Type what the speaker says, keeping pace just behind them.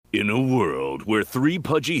In a world where three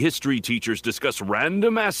pudgy history teachers discuss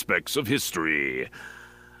random aspects of history,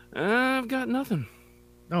 I've got nothing.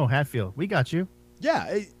 Oh, Hatfield, we got you.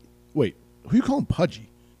 Yeah. Wait, who you calling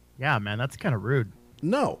pudgy? Yeah, man, that's kind of rude.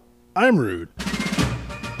 No, I'm rude.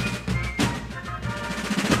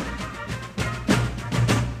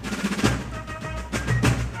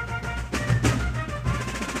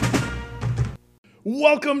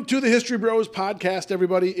 Welcome to the History Bros podcast,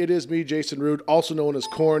 everybody. It is me, Jason Rude, also known as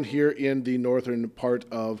Corn, here in the northern part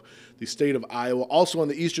of the state of Iowa, also on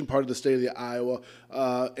the eastern part of the state of the Iowa,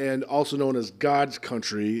 and also known as God's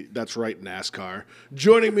country. That's right, NASCAR.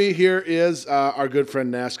 Joining me here is our good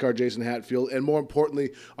friend NASCAR, Jason Hatfield, and more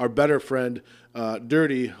importantly, our better friend,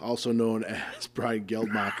 Dirty, also known as Brian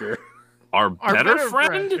Geldmacher. Our better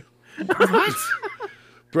friend? What?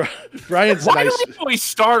 Brian's Why nice. do we always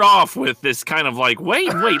start off with this kind of like,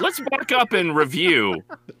 wait, let's back up and review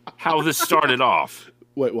how this started off?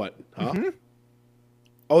 Wait, what? Huh? Mm-hmm.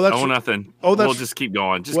 Oh, Nothing. Oh, that's. We'll just keep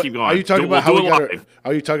going. Keep going. Are you talking about how we'll we do it got our? live.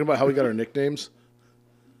 Are you talking about how we got our nicknames?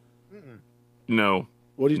 No.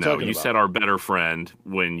 What are you talking You about? said our better friend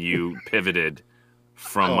when you pivoted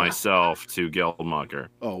from myself to Geldmacher.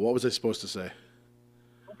 Oh, what was I supposed to say?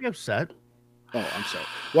 Don't be upset. Oh, I'm sorry.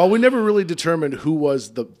 Well, we never really determined who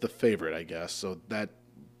was the favorite, I guess. So that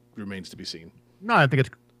remains to be seen. No, I think it's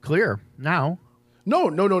clear now. No.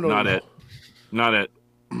 Not it.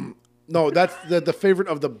 No, that's the favorite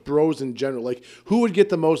of the bros in general. Like, who would get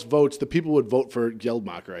the most votes? The people would vote for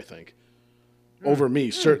Geldmacher, I think. Over me,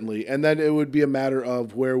 certainly. And then it would be a matter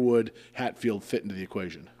of where would Hatfield fit into the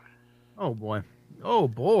equation. Oh boy. Oh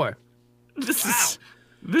boy. This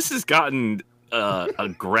has gotten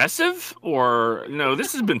aggressive, or no?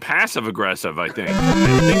 This has been passive aggressive. I think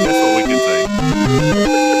that's what we can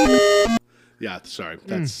say. Yeah, sorry,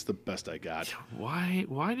 that's the best I got. Why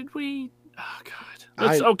did we? Oh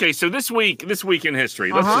God. Okay, so this week in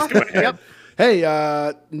history. Let's just go ahead. Yep.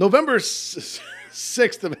 Hey, November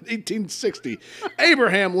 6th of 1860,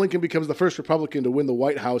 Abraham Lincoln becomes the first Republican to win the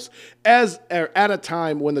White House at a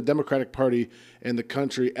time when the Democratic Party and the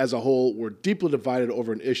country as a whole were deeply divided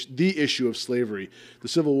over the issue of slavery. The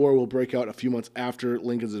Civil War will break out a few months after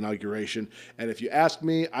Lincoln's inauguration. And if you ask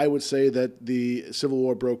me, I would say that the Civil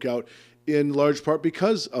War broke out in large part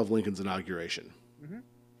because of Lincoln's inauguration.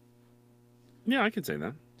 Yeah, I can say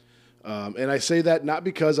that. And I say that not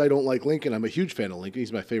because I don't like Lincoln. I'm a huge fan of Lincoln.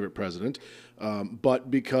 He's my favorite president.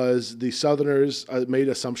 But because the Southerners made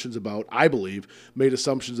assumptions about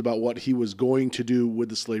what he was going to do with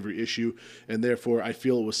the slavery issue. And therefore, I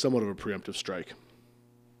feel it was somewhat of a preemptive strike.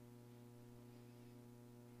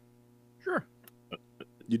 Sure.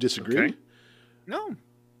 You disagree? Okay. No.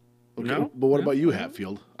 Okay. No? But what No? about you,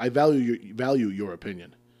 Hatfield? I value your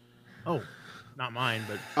opinion. Oh, not mine,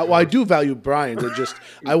 but Well, I do value Brian's.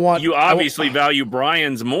 I want You obviously value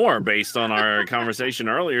Brian's more based on our conversation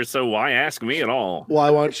earlier. So why ask me at all? Well, I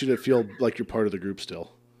want you to feel like you're part of the group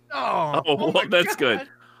still. Oh, Well, that's good.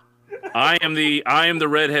 I am the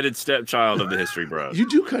redheaded stepchild of the History Bros. You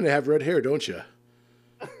do kind of have red hair, don't you?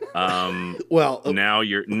 Well, Now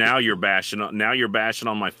you're bashing on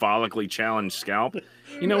my follically challenged scalp.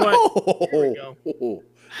 You know what?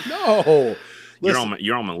 No. You're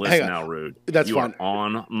on my list now, Rude. That's you fine. are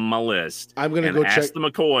on my list. I'm gonna and go ask check the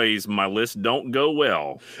McCoys. My list don't go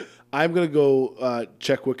well. I'm going to go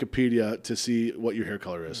check Wikipedia to see what your hair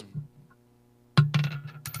color is.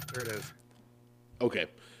 there it is. Okay.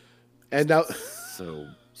 And now, So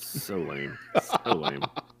lame. So lame.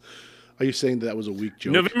 are you saying that was a weak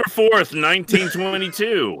joke? November 4th,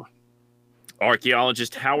 1922.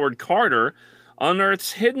 Archaeologist Howard Carter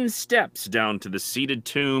unearths hidden steps down to the seated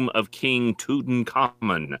tomb of King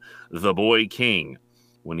Tutankhamun, the boy king.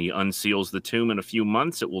 When he unseals the tomb in a few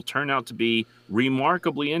months, it will turn out to be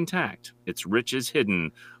remarkably intact. Its riches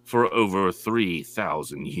hidden for over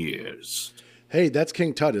 3,000 years. Hey, that's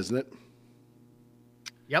King Tut, isn't it?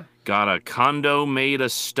 Yep. Got a condo made of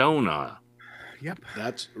stona. Yep.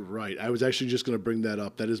 That's right. I was actually just going to bring that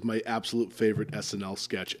up. That is my absolute favorite SNL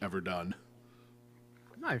sketch ever done.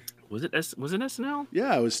 Nice. Was it SNL?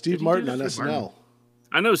 Yeah, it was Steve Did he Martin do on that? SNL.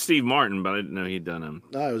 I know Steve Martin, but I didn't know he'd done him.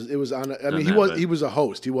 No, it was on. I mean, that, he was a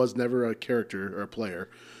host. He was never a character or a player.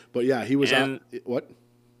 But yeah, he was on. What?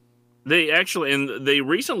 They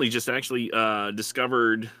recently just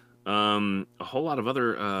discovered a whole lot of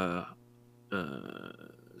other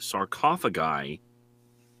sarcophagi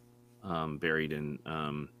buried in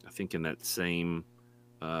I think in that same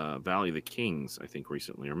Valley of the Kings. I think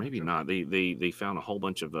recently, or maybe not. They found a whole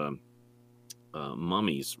bunch of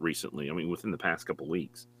mummies recently. I mean, within the past couple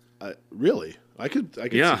weeks. Really? I could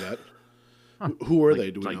Yeah. see that. Who were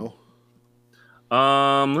they? Do we know?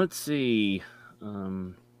 Let's see.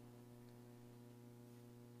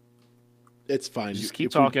 It's fine. Just keep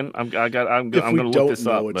If we- talking. I'm going If to we look don't this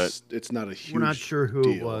know, up, but it's not a huge. We're not sure who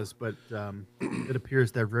it deal. was, but it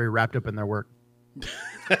appears they're very wrapped up in their work.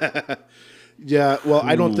 Yeah. Well,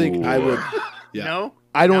 I don't think I would. Yeah. No?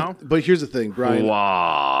 I don't. No? But here's the thing, Brian.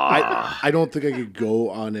 wow. I don't think I could go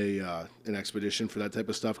on an expedition for that type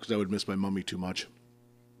of stuff because I would miss my mummy too much.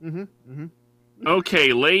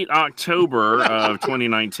 Okay, late October of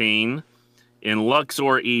 2019, in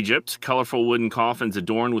Luxor, Egypt, colorful wooden coffins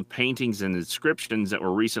adorned with paintings and inscriptions that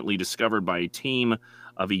were recently discovered by a team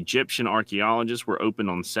of Egyptian archaeologists were opened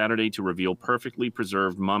on Saturday to reveal perfectly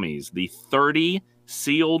preserved mummies. The 30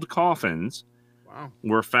 sealed coffins Wow.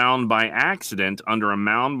 were found by accident under a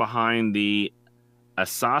mound behind the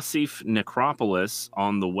Asasif necropolis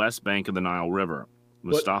on the west bank of the Nile River.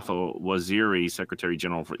 Mustafa Waziri, Secretary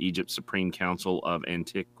General for Egypt's Supreme Council of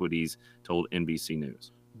Antiquities, told NBC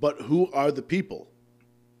News. But who are the people?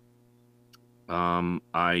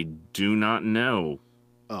 I do not know.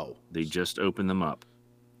 Oh, They just opened them up.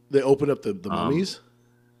 they open up the mummies.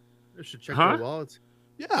 They should check Huh? their wallets.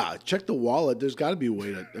 Yeah, check the wallet. There's got to be a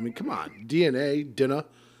way to. I mean, come on, DNA, dinner.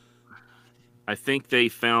 I think they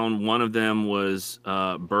found one of them was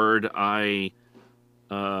bird eye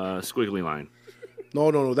squiggly line.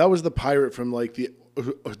 No. That was the pirate from like the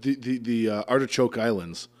Artichoke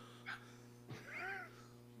Islands.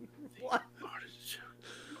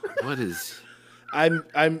 What is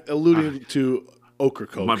I'm alluding to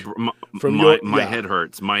Ocracoke. my head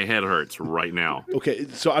hurts. My head hurts right now. Okay,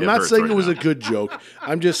 so I'm It not hurts saying right it was now. a good joke.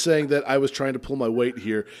 I'm just saying that I was trying to pull my weight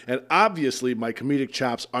here, and obviously my comedic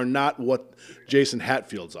chops are not what Jason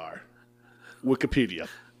Hatfield's are. Wikipedia.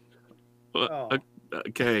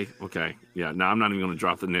 Okay. Yeah, no, I'm not even going to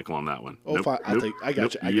drop the nickel on that one. Oh, fine. I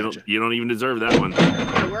got you. You don't even deserve that one.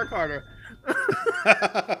 Work harder.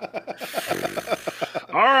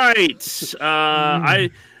 All right.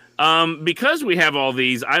 Because we have all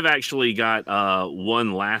these, I've actually got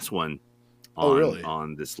one last one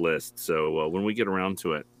on this list. So when we get around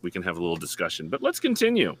to it, we can have a little discussion. But let's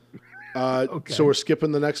continue. Okay. So we're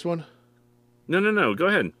skipping the next one? No. Go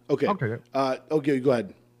ahead. Okay. Okay, go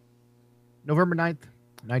ahead. November 9th,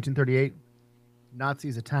 1938,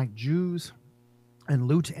 Nazis attacked Jews and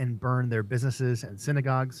loot and burn their businesses and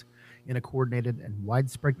synagogues in a coordinated and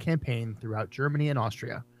widespread campaign throughout Germany and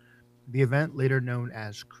Austria. The event, later known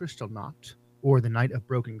as Kristallnacht, or the Night of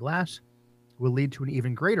Broken Glass, will lead to an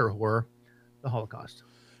even greater horror, the Holocaust.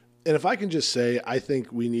 And if I can just say, I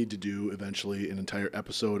think we need to do eventually an entire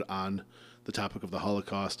episode on the topic of the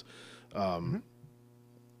Holocaust.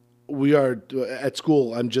 We are at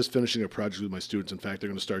school. I'm just finishing a project with my students. In fact, they're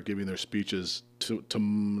going to start giving their speeches to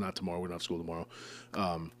not tomorrow. We don't have school tomorrow.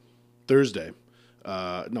 Thursday.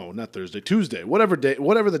 No, not Thursday. Tuesday. Whatever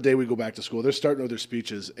the day we go back to school, they're starting with their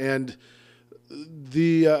speeches. And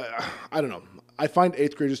I don't know. I find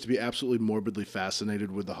 8th graders to be absolutely morbidly fascinated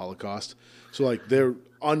with the Holocaust. So like they're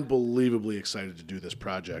unbelievably excited to do this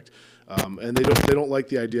project. And they don't like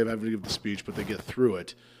the idea of having to give the speech, but they get through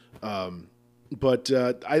it. But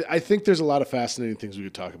I think there's a lot of fascinating things we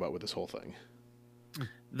could talk about with this whole thing.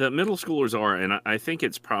 The middle schoolers are, and I think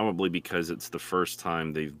it's probably because it's the first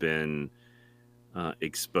time they've been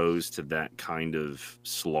exposed to that kind of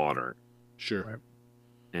slaughter. Sure. Right.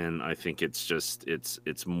 And I think it's just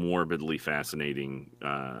it's morbidly fascinating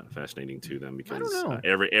to them because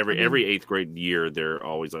every 8th grade year they're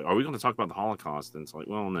always like, "Are we going to talk about the Holocaust?" And it's like,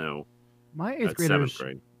 "Well, no." My 8th That's graders 7th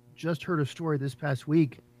grade. just heard a story this past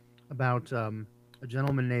week about a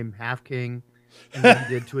gentleman named Half King and what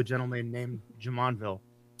he did to a gentleman named Jamonville.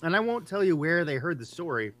 And I won't tell you where they heard the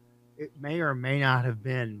story. It may or may not have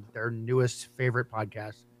been their newest favorite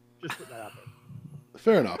podcast. Just put that out there.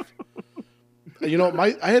 Fair enough. You know,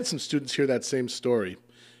 I had some students hear that same story,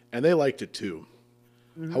 and they liked it too.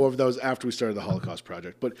 Mm-hmm. However, that was after we started the Holocaust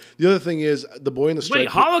Project. But the other thing is, the boy in the striped... Wait,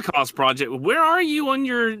 Holocaust Project? Where are you on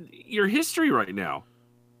your history right now?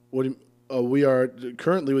 What do you, we are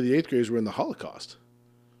currently with the 8th graders. We're in the Holocaust.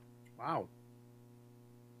 Wow.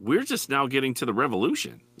 We're just now getting to the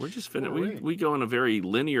revolution. We're just finished. We go in a very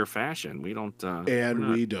linear fashion. We don't.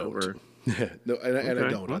 We don't. No, and I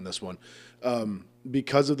don't on this one.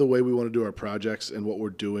 Because of the way we want to do our projects and what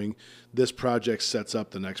we're doing, this project sets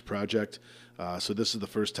up the next project. So this is the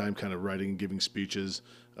first time kind of writing and giving speeches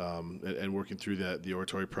and working through the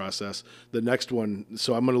oratory process. The next one,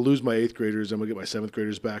 so I'm going to lose my 8th graders. I'm going to get my 7th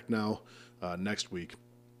graders back now next week.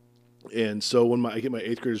 And so when I get my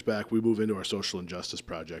 8th graders back, we move into our social injustice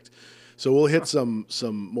project. So we'll hit some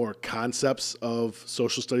more concepts of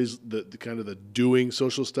social studies, the kind of the doing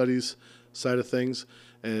social studies side of things.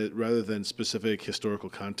 rather than specific historical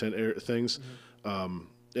content things.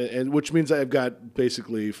 And which means I've got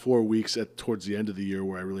basically 4 weeks towards the end of the year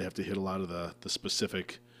where I really have to hit a lot of the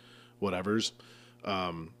specific whatevers.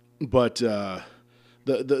 But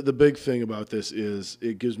the big thing about this is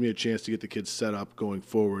it gives me a chance to get the kids set up going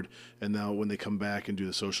forward. And now when they come back and do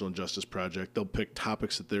the social injustice project, they'll pick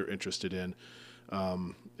topics that they're interested in.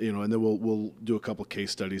 And then we'll do a couple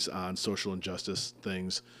case studies on social injustice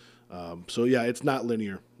things. So yeah, it's not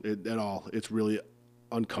linear at all. It's really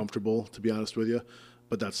uncomfortable, to be honest with you.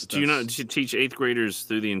 But that's do you teach 8th graders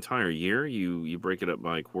through the entire year? You break it up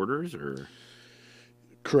by quarters, or?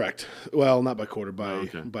 Correct. Well, not by quarter, by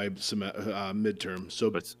midterm.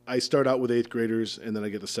 So I start out with 8th graders, and then I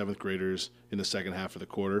get the 7th graders in the second half of the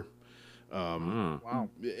quarter. Wow.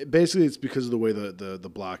 Basically, it's because of the way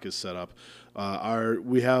the block is set up.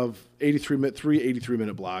 We have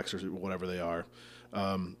 83-minute blocks or whatever they are.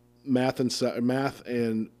 Math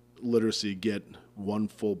and literacy get one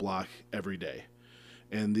full block every day.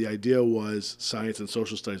 And the idea was science and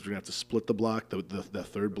social studies, we're going to have to split the block, the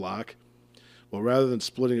third block. Well, rather than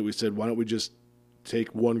splitting it, we said, why don't we just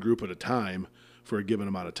take one group at a time for a given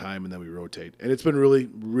amount of time, and then we rotate. And it's been really,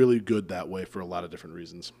 really good that way for a lot of different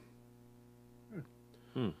reasons.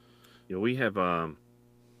 Yeah, we have I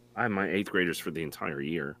have my 8th graders for the entire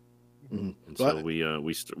year. And so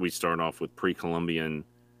we start off with pre-Columbian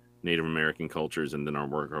Native American cultures, and then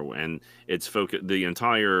and it's the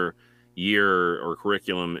entire year or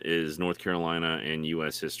curriculum is North Carolina and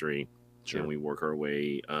U.S. history. Sure. And we work our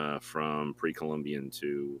way from pre-Columbian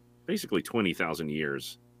to basically 20,000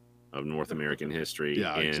 years of North American history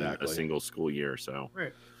in a single school year. So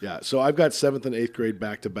yeah, so I've got 7th and 8th grade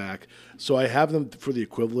back to back. So I have them for the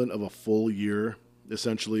equivalent of a full year,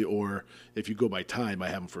 essentially, or if you go by time, I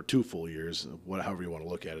have them for 2 full years, however you want to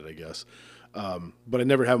look at it, I guess. But I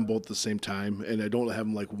never have them both at the same time, and I don't have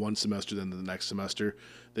them like one semester, then the next semester.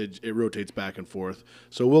 It rotates back and forth.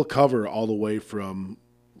 So we'll cover all the way from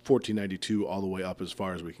 1492 all the way up as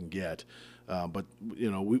far as we can get. But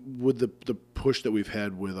with the push that we've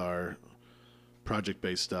had with our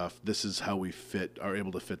project-based stuff, this is how we are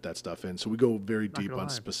able to fit that stuff in. So we go very deep on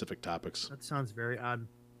specific topics. That sounds very odd.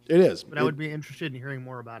 It is. But I would be interested in hearing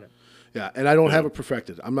more about it. Yeah, and I don't have it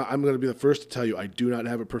perfected. I'm going to be the first to tell you I do not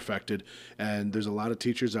have it perfected. And there's a lot of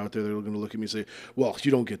teachers out there that are going to look at me and say, well,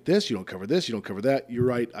 you don't get this, you don't cover this, you don't cover that. You're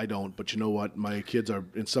right, I don't. But you know what? My kids are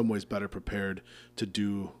in some ways better prepared to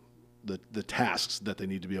do the tasks that they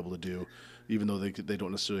need to be able to do, even though they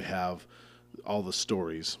don't necessarily have all the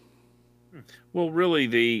stories. Well,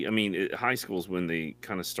 really, high school is when they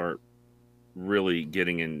kind of start really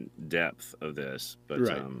getting in depth of this. But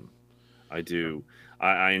right.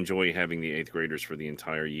 I enjoy having the 8th graders for the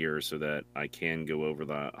entire year so that I can go over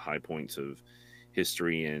the high points of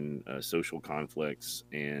history and social conflicts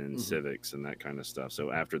and civics and that kind of stuff.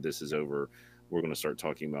 So after this is over, we're going to start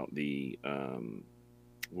talking about they're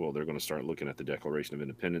going to start looking at the Declaration of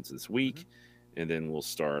Independence this week. And then we'll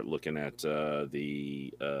start looking at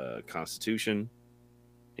the Constitution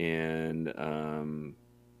and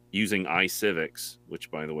using iCivics,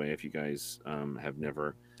 which, by the way, if you guys have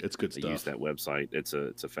never it's good stuff. Used that website, it's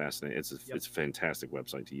a fascinating, it's a fantastic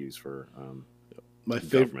website to use for my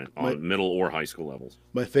government on middle or high school levels.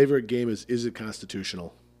 My favorite game is it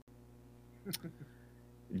constitutional?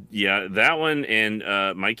 Yeah, that one, and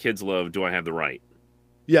my kids love Do I Have the Right?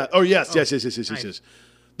 Yeah. Oh yes. Nice. Yes.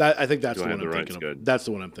 I think that's the one I'm thinking of. Good. That's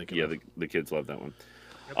the one I'm thinking of. Yeah, the kids love that one.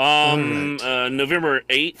 November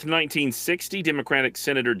 8th, 1960, Democratic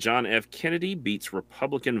Senator John F. Kennedy beats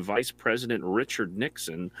Republican Vice President Richard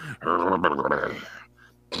Nixon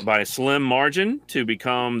by a slim margin to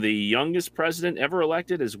become the youngest president ever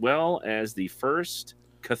elected, as well as the first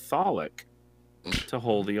Catholic to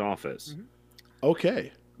hold the office.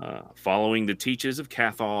 Okay. Following the teachings of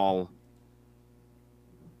Cathol.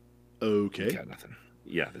 Okay. Got nothing.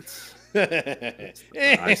 Yeah, that's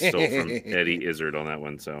I stole from Eddie Izzard on that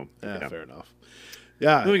one, so yeah. Fair enough.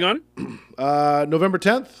 Yeah. Moving on. November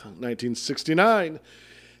 10th, 1969.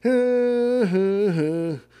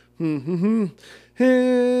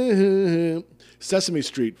 Sesame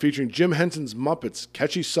Street, featuring Jim Henson's Muppets,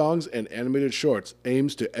 catchy songs, and animated shorts,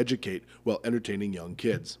 aims to educate while entertaining young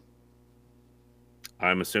kids.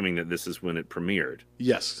 I'm assuming that this is when it premiered.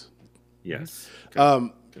 Yes. Yes.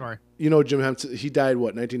 Okay. Sorry. You know Jim Henson, he died,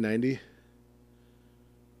 1990?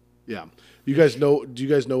 Yeah. Do you guys know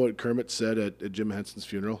what Kermit said at Jim Henson's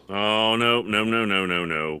funeral? Oh, no.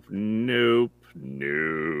 Nope.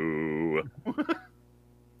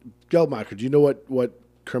 Gelmacher, do you know what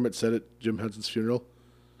Kermit said at Jim Henson's funeral?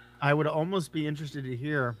 I would almost be interested to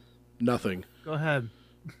hear. Nothing. Go ahead.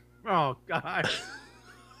 Oh, God.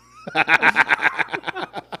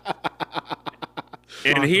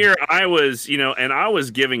 And here I was, and I was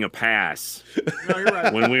giving a pass. No, you're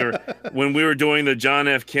right. when we were doing the John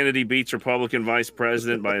F. Kennedy beats Republican vice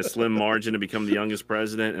president by a slim margin to become the youngest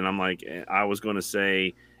president, and I'm like, I was going to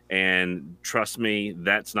say, and trust me,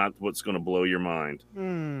 that's not what's going to blow your mind.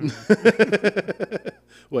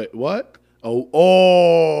 Wait, what?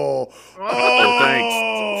 Oh,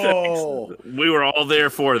 thanks. We were all there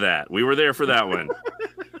for that. We were there for that one.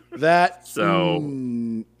 That so.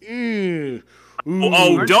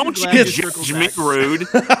 Aren't don't you you glad judge me, rude.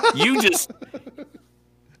 You just.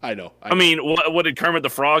 I know. I mean, what did Kermit the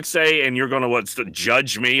Frog say? And you're going to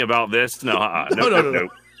judge me about this? No.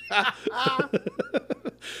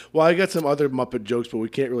 Well, I got some other Muppet jokes, but we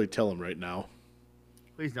can't really tell them right now.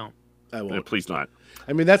 Please don't. I won't. Please not.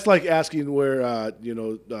 I mean, that's like asking where,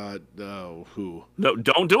 who. No,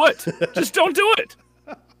 don't do it. Just don't do it.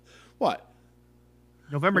 What?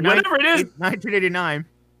 November 9th, Whatever it is. 1989,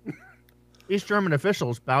 East German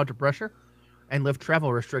officials bowed to pressure and lift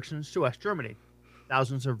travel restrictions to West Germany.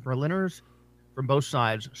 Thousands of Berliners from both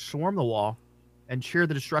sides swarmed the wall and cheered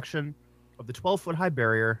the destruction of the 12-foot-high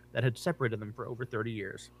barrier that had separated them for over 30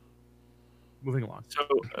 years. Moving along. So,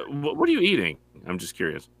 what are you eating? I'm just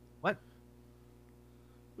curious. What?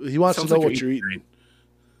 He wants to know what you're eating.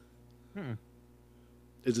 Hmm.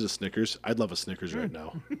 Is it a Snickers? I'd love a Snickers right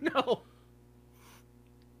now. No.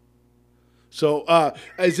 So,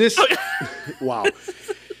 is this... Wow.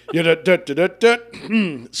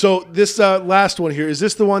 So this last one here, is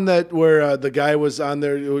this the one where the guy was on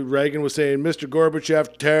there, Reagan was saying, Mr.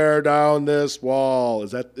 Gorbachev, tear down this wall?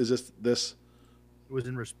 Is this? It was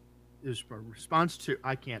in response to,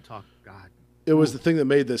 I can't talk, God. It was the thing that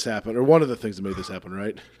made this happen, or one of the things that made this happen,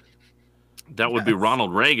 right? That would be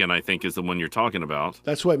Ronald Reagan, I think, is the one you're talking about.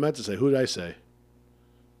 That's what I meant to say. Who did I say?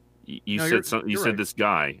 You said something. You said right. This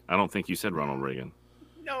guy. I don't think you said Ronald Reagan.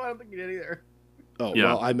 No, I don't think you did either. Oh,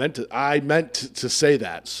 yeah. Well, I meant to say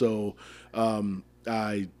that. So,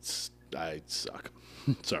 I suck.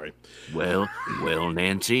 Sorry. Well,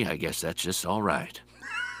 Nancy, I guess that's just all right.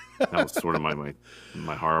 That was sort of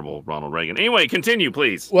my horrible Ronald Reagan. Anyway, continue,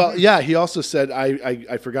 please. Well, yeah, he also said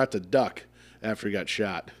I forgot to duck after he got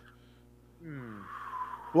shot.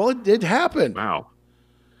 Well, it did happen. Wow.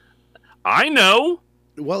 I know.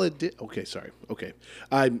 Well, it did. Okay, sorry. Okay,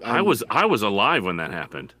 I was alive when that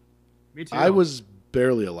happened. Me too. I was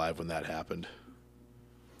barely alive when that happened.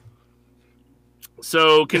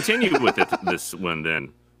 So continue with this one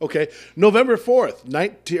then. Okay, November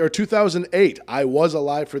 4th, 2008. I was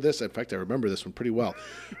alive for this. In fact, I remember this one pretty well.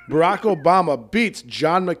 Barack Obama beats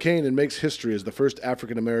John McCain and makes history as the first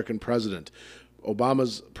African-American president.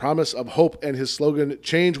 Obama's promise of hope and his slogan,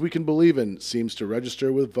 change we can believe in, seems to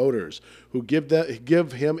register with voters who give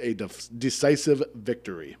him a decisive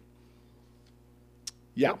victory.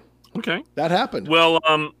 Yeah. Okay. That happened. Well,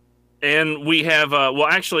 and we have,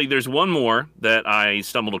 actually, there's one more that I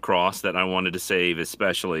stumbled across that I wanted to save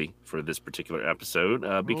especially for this particular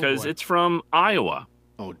episode because it's from Iowa.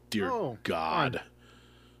 Oh, dear God.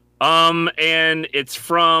 And it's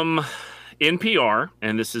from NPR,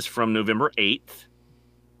 and this is from November 8th.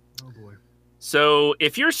 Oh, boy. So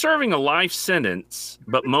if you're serving a life sentence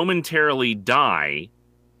but momentarily die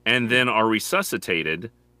and then are resuscitated,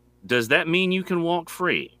 does that mean you can walk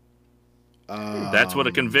free? That's what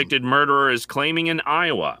a convicted murderer is claiming in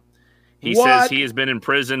Iowa. He says he has been in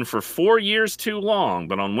prison for 4 years too long,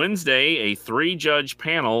 but on Wednesday, a 3-judge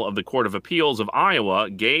panel of the Court of Appeals of Iowa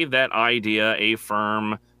gave that idea a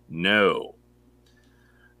firm no.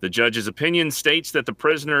 The judge's opinion states that the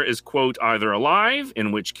prisoner is, quote, either alive,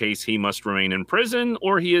 in which case he must remain in prison,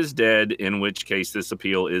 or he is dead, in which case this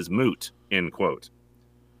appeal is moot, end quote.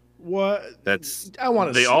 What? I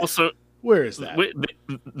want to say. Also, where is that?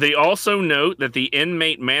 They also note that the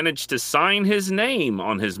inmate managed to sign his name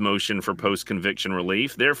on his motion for post-conviction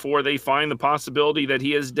relief. Therefore, they find the possibility that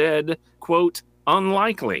he is dead, quote,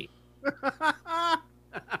 unlikely.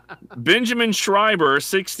 Benjamin Schreiber,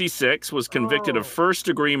 66, was convicted of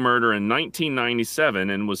first-degree murder in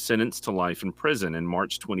 1997 and was sentenced to life in prison. In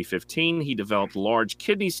March 2015, he developed large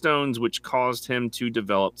kidney stones, which caused him to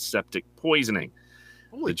develop septic poisoning.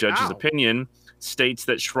 The judge's opinion states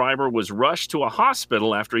that Schreiber was rushed to a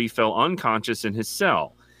hospital after he fell unconscious in his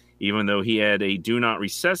cell. Even though he had a do not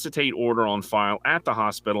resuscitate order on file at the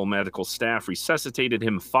hospital, medical staff resuscitated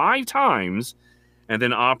him 5 times and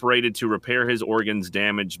then operated to repair his organs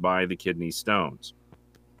damaged by the kidney stones.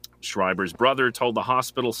 Schreiber's brother told the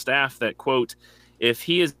hospital staff that, quote, if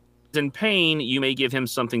he is in pain, you may give him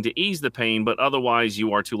something to ease the pain, but otherwise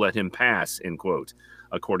you are to let him pass, end quote,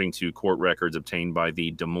 according to court records obtained by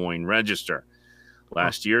the Des Moines Register.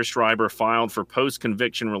 Last year, Schreiber filed for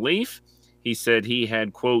post-conviction relief. He said he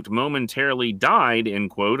had, quote, momentarily died, end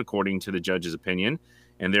quote, according to the judge's opinion,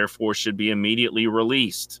 and therefore should be immediately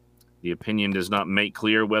released. The opinion does not make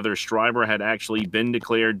clear whether Schreiber had actually been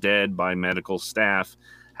declared dead by medical staff.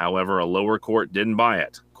 However, a lower court didn't buy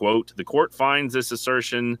it. Quote, the court finds this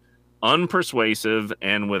assertion unpersuasive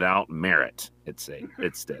and without merit, it stated.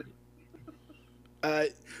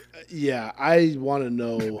 Yeah, I want to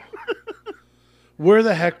know where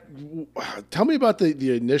the heck. Tell me about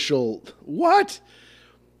the initial. What?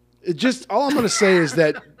 It just all I'm going to say is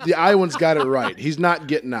that the Iowans got it right. He's not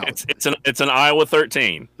getting out. It's an Iowa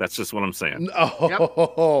 13. That's just what I'm saying.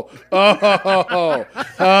 Boy.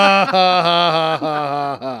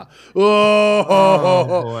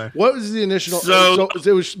 What was the initial? So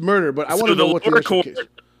it was murder, but I want to know what the initial case.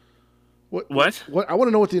 What? I want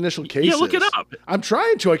to know what the initial case is. Yeah, look it up. I'm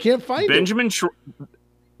trying to. I can't find it.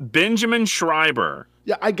 Benjamin Schreiber.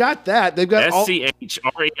 Yeah, I got that. They've got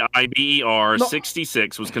SCHRAIBER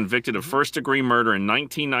 66 was convicted of first-degree murder in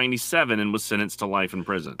 1997 and was sentenced to life in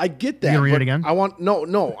prison. I get that. You read it again? I want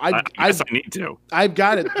no. I guess I need to. I've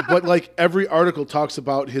got it, but like every article talks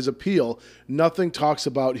about his appeal, nothing talks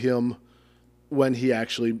about him when he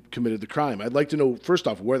actually committed the crime. I'd like to know first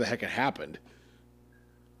off where the heck it happened.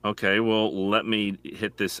 Okay, well, let me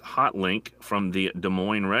hit this hot link from the Des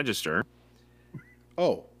Moines Register.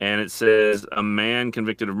 Oh. And it says a man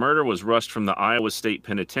convicted of murder was rushed from the Iowa State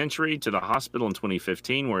Penitentiary to the hospital in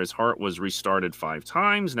 2015, where his heart was restarted 5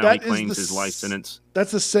 times. Now he claims his life sentence. That's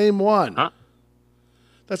the same one. Huh?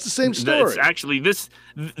 That's the same story. It's actually this.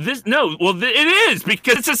 No, well, it is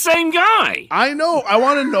because it's the same guy. I know. I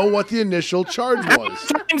want to know what the initial charge was. How many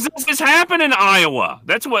times does this happen in Iowa?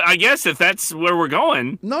 That's what I guess if that's where we're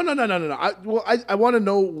going. No. I want to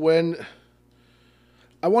know when.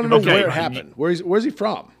 I want to know where it happened. Where's he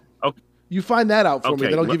from? Okay. You find that out for me,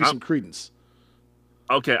 then I'll give you some credence.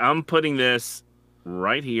 Okay, I'm putting this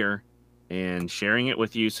right here and sharing it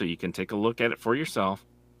with you so you can take a look at it for yourself.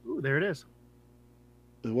 Ooh, there it is.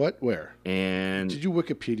 What? Where? And did you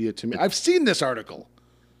Wikipedia to me? I've seen this article.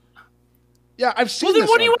 Yeah, I've seen this. Well, then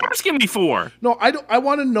what are you asking me for? No, I don't. I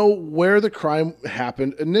want to know where the crime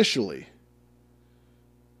happened initially.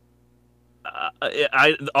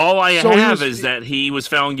 All I have is that he was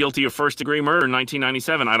found guilty of first-degree murder in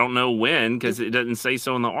 1997. I don't know when because it doesn't say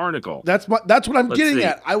so in the article. That's what I'm getting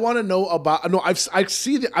at. I want to know about. No, I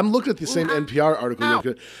see that. I'm looking at the same NPR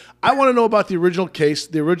article. I want to know about the original case,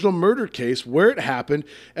 the original murder case, where it happened,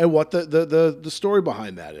 and what the story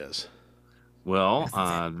behind that is. Well,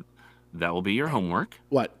 that will be your homework.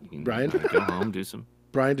 What, you can, Brian? Go home, do some.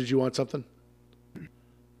 Brian, did you want something?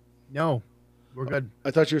 No, we're good.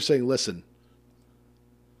 I thought you were saying listen.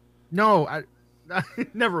 No, I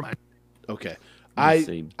never mind. Okay.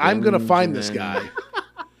 I'm going to find this guy.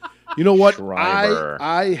 You know what?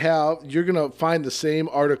 I have. You're going to find the same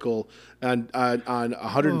article on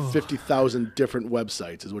 150,000 different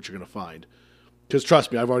websites is what you're going to find. Because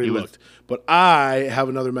trust me, I've already looked. But I have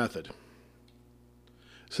another method.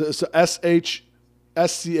 So SCHREI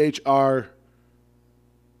or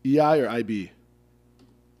IB?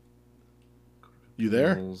 You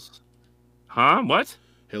there? Huh? What?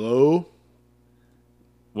 Hello?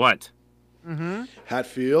 What? Mm-hmm.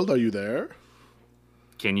 Hatfield, are you there?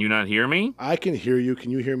 Can you not hear me? I can hear you.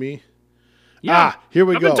 Can you hear me? Yeah. Here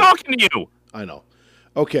we go. I've been talking to you. I know.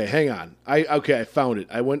 Okay, hang on. I found it.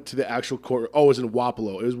 I went to the actual court. Oh, it was in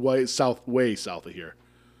Wapello. It was way south of here.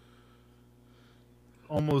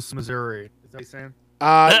 Almost Missouri. Is that what you're saying?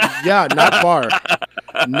 Yeah, not far.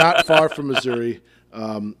 Not far from Missouri.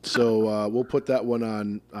 So we'll put that one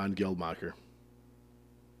on Geldmacher.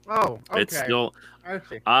 Oh, okay. It's still.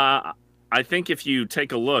 I think if you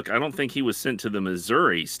take a look, I don't think he was sent to the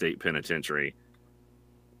Missouri State Penitentiary.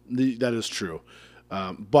 That is true,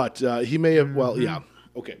 but he may have. Well, yeah.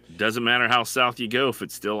 Okay. Doesn't matter how south you go. If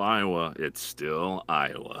it's still Iowa, it's still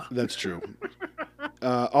Iowa. That's true.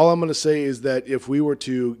 All I'm going to say is that if we were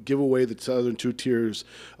to give away the southern 2 tiers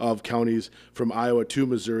of counties from Iowa to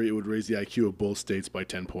Missouri, it would raise the IQ of both states by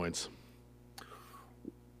 10 points.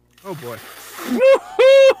 Oh, boy.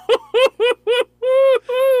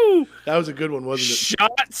 That was a good one, wasn't it?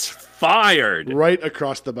 Shots fired. Right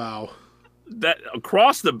across the bow. That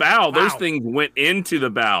across the bow, Wow. those things went into the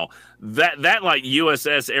bow. That like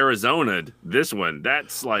USS Arizona. This one,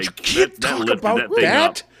 that's like that lifted about that thing that.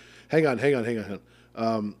 up. Hang on.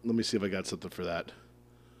 Let me see if I got something for that.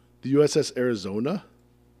 The USS Arizona.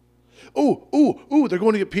 Ooh! They're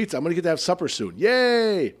going to get pizza. I'm going to get to have supper soon.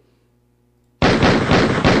 Yay!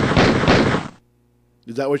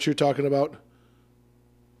 Is that what you're talking about?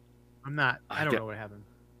 I'm not. I don't know what happened.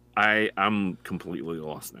 I'm completely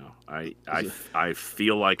lost now. I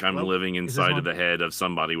feel like I'm living inside of the head of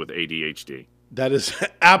somebody with ADHD. That is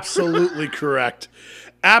absolutely correct.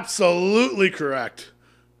 Absolutely correct.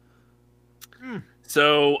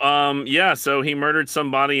 So, so he murdered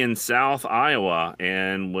somebody in South Iowa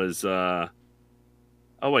and was, oh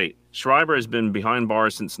wait, Schreiber has been behind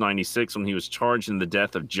bars since 96 when he was charged in the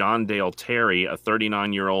death of John Dale Terry, a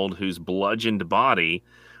 39-year-old whose bludgeoned body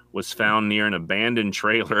was found near an abandoned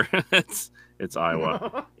trailer. it's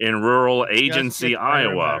Iowa, in rural Agency,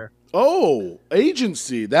 Iowa. Oh,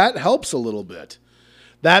 Agency. That helps a little bit.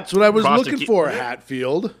 That's what I was looking for,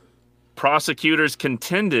 Hatfield. Prosecutors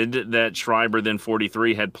contended that Schreiber, then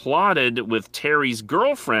 43, had plotted with Terry's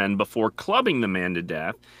girlfriend before clubbing the man to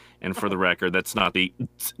death. And for the record, that's not the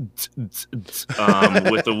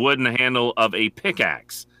with the wooden handle of a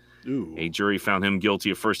pickaxe. Ooh. A jury found him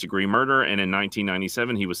guilty of first-degree murder, and in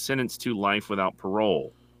 1997, he was sentenced to life without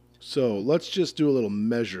parole. So let's just do a little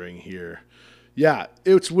measuring here. Yeah,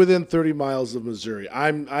 it's within 30 miles of Missouri.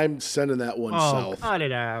 I'm sending that one south. Cut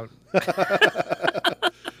it out.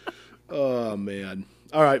 Oh man.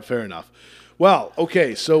 All right, fair enough. Well,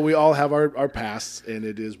 okay, so we all have our pasts, and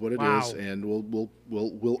it is what it is, and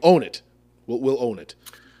we'll own it. We'll own it.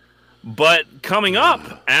 But coming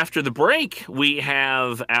up after the break, we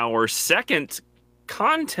have our second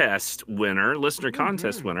contest winner, listener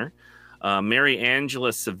contest winner, Mary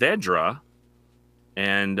Angela Saavedra.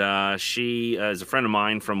 And she is a friend of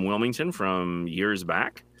mine from Wilmington from years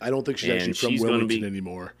back. I don't think she's actually from Wilmington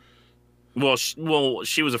anymore. Well,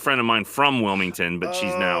 she was a friend of mine from Wilmington, but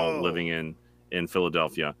she's now living in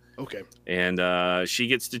Philadelphia. Okay. And she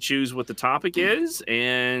gets to choose what the topic is,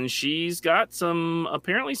 and she's got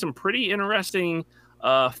apparently some pretty interesting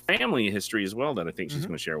family history as well that I think she's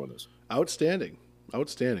going to share with us. Outstanding.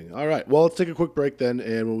 All right. Well, let's take a quick break then,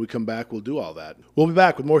 and when we come back, we'll do all that. We'll be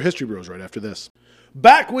back with more History Bros right after this.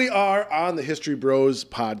 Back we are on the History Bros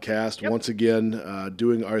podcast once again,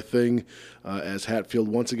 doing our thing as Hatfield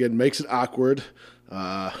once again makes it awkward.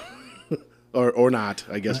 Or not,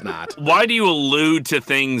 I guess not. Why do you allude to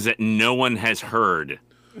things that no one has heard?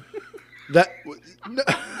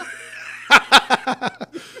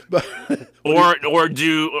 Or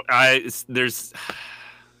do I? There's.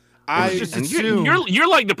 You're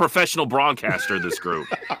like the professional broadcaster of this group.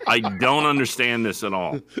 I don't understand this at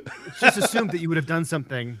all. Just assume that you would have done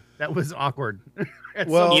something that was awkward.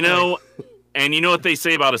 Well, and you know what they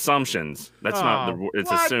say about assumptions. That's not the. It's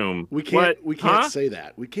what? Assume. We can't say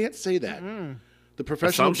that. We can't say that. Mm-hmm. The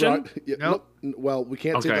professional. Nope. Well, we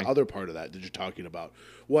can't say the other part of that you're talking about.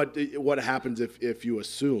 What happens if you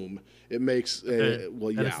assume? It makes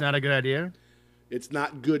it's not a good idea. It's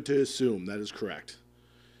not good to assume. That is correct.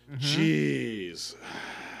 Jeez.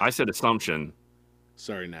 I said assumption.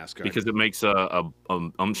 Sorry, NASCAR. Because it makes a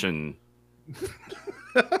umption.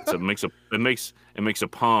 So it makes a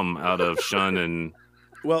pum out of shun and.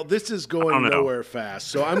 Well, this is going nowhere fast,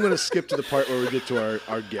 so I'm going to skip to the part where we get to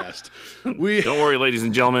our guest. Don't worry, ladies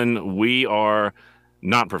and gentlemen, we are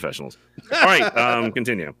not professionals. All right,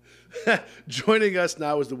 continue. Joining us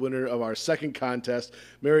now is the winner of our second contest,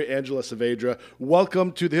 Mary Angela Saavedra.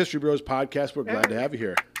 Welcome to the History Bros podcast. We're glad to have you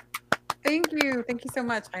here. Thank you so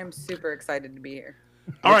much. I'm super excited to be here.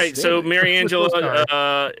 All right, so Mary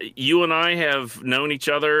Angela, you and I have known each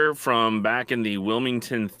other from back in the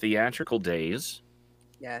Wilmington theatrical days.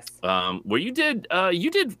 Yes. Where you did a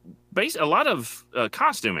lot of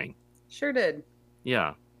costuming. Sure did.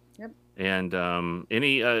 Yeah. Yep. And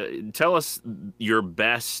tell us your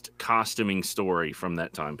best costuming story from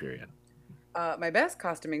that time period. My best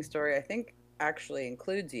costuming story, I think, actually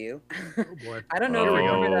includes you. Oh boy. I don't know if you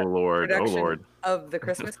remember that production Lord. of the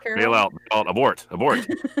Christmas Carol. Bail out. Abort.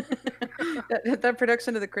 that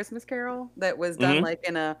production of the Christmas Carol that was done like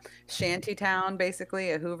in a shanty town,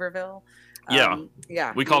 basically, a Hooverville.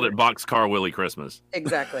 Yeah. We called it Boxcar Willie Christmas.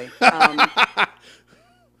 Exactly.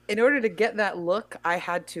 In order to get that look, I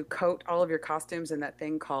had to coat all of your costumes in that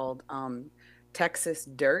thing called Texas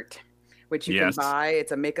Dirt, which you can buy.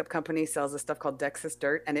 It's a makeup company, sells this stuff called Texas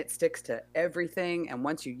Dirt, and it sticks to everything. And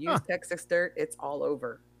once you use Texas Dirt, it's all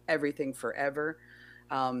over everything forever.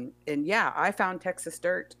 I found Texas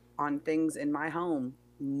Dirt on things in my home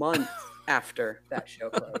months after that show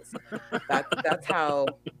closed. That's how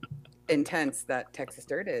intense that Texas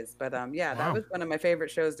Dirt is. But that was one of my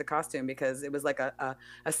favorite shows to costume because it was like a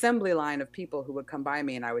assembly line of people who would come by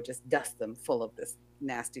me and I would just dust them full of this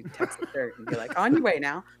nasty Texas Dirt and be like, on your way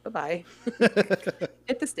now, bye-bye.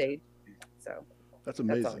 Hit the stage. So that's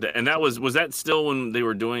amazing. And that was that still when they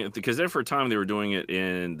were doing it? Because there for a time they were doing it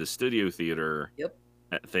in the studio theater. Yep.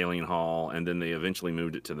 at Thalian Hall, and then they eventually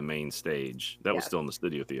moved it to the main stage. That was Yes. still in the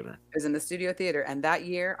studio theater. It was in the studio theater, and that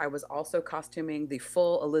year I was also costuming the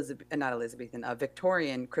full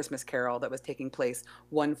Victorian Christmas Carol that was taking place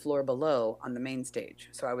one floor below on the main stage.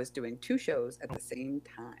 So I was doing 2 shows at the same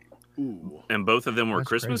time. Ooh. And both of them were That's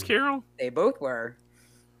Christmas crazy. Carol? They both were.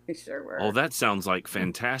 They sure were. Oh, that sounds like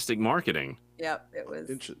fantastic marketing. Yep, it was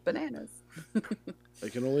Interesting. bananas. I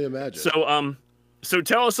can only imagine. So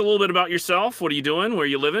tell us a little bit about yourself. What are you doing? Where are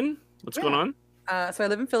you living? What's going on? So I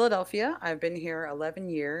live in Philadelphia. I've been here 11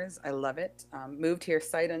 years. I love it. Moved here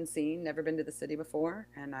sight unseen, never been to the city before.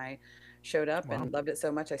 And I showed up and loved it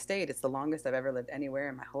so much I stayed. It's the longest I've ever lived anywhere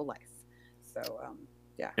in my whole life. So,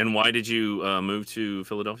 yeah. And why did you move to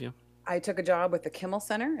Philadelphia? I took a job with the Kimmel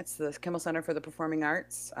Center. It's the Kimmel Center for the Performing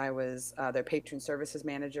Arts. I was their patron services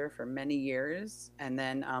manager for many years. And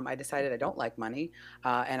then I decided I don't like money.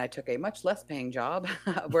 And I took a much less paying job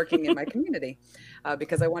working in my community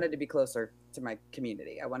because I wanted to be closer to my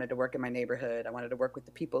community. I wanted to work in my neighborhood. I wanted to work with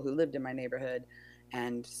the people who lived in my neighborhood.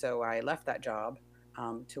 And so I left that job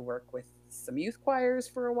to work with some youth choirs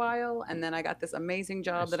for a while. And then I got this amazing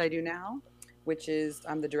job that I do now, which is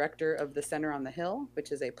I'm the director of the Center on the Hill,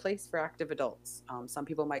 which is a place for active adults. Some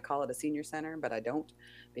people might call it a senior center, but I don't,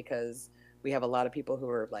 because we have a lot of people who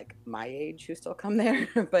are like my age who still come there,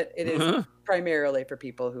 but it is primarily for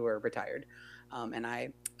people who are retired. And I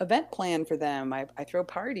event plan for them. I throw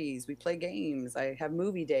parties, we play games, I have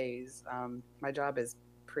movie days. My job is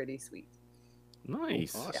pretty sweet.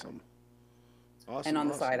 Nice. Awesome. Yeah. Awesome. And on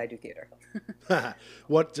the side, I do theater.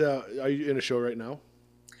 What are you in a show right now?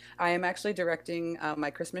 I am actually directing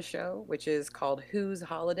my Christmas show, which is called Who's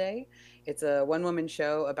Holiday. It's a one-woman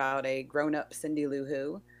show about a grown-up Cindy Lou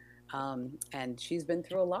Who, and she's been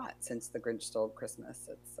through a lot since The Grinch Stole Christmas.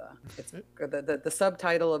 It's the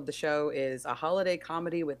subtitle of the show is A Holiday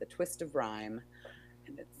Comedy with a Twist of Rhyme,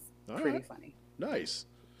 and it's pretty funny. Nice.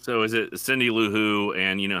 So is it Cindy Lou Who,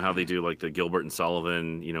 and you know how they do like the Gilbert and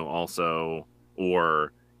Sullivan, also,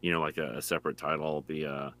 or like a separate title,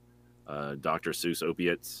 the Dr. Seuss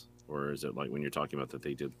Opiates? Or is it like when you're talking about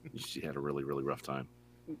that she had a really, really rough time?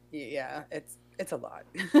 Yeah, it's a lot.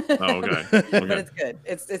 Oh, okay. But it's good.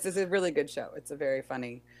 It's a really good show. It's a very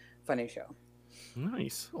funny show.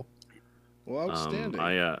 Nice. Cool. Well,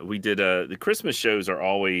 outstanding. We did the Christmas shows are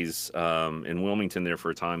always in Wilmington. There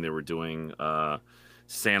for a time they were doing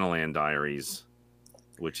Santaland Diaries,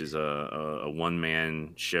 which is a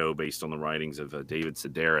one-man show based on the writings of David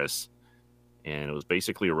Sedaris. And it was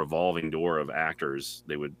basically a revolving door of actors.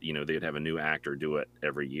 They would, they'd have a new actor do it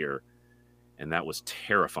every year. And that was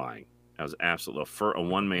terrifying. That was absolutely, for a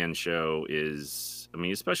one-man show is,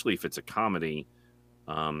 especially if it's a comedy,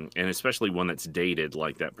 and especially one that's dated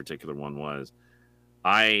like that particular one was.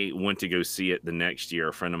 I went to go see it the next year.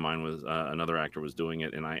 A friend of mine was, another actor was doing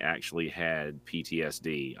it, and I actually had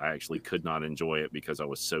PTSD. I actually could not enjoy it because I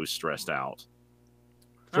was so stressed out.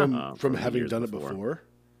 From having done it before?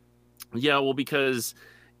 Yeah, well, because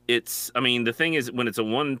the thing is, when it's a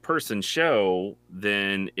one-person show,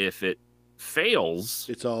 then if it fails,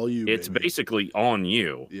 it's all you. It's basically on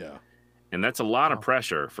you. Yeah, and that's a lot of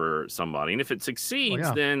pressure for somebody. And if it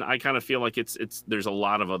succeeds, then I kind of feel like there's a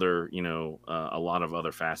lot of other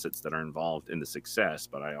facets that are involved in the success.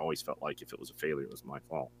 But I always felt like if it was a failure, it was my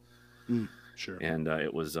fault. Sure. And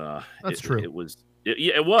it was. That's true. It was.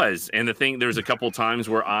 It was. And there's a couple times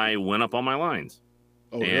where I went up on my lines.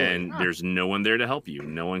 Oh, and really? there's no one there to help you.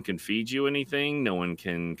 No one can feed you anything. No one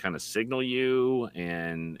can kind of signal you.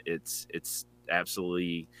 And it's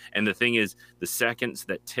absolutely. And the thing is, the seconds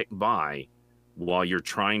that tick by while you're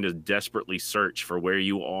trying to desperately search for where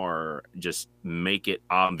you are, just make it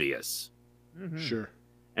obvious. Mm-hmm. Sure.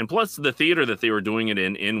 And plus, the theater that they were doing it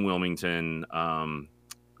in Wilmington,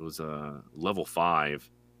 it was level 5,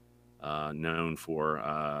 known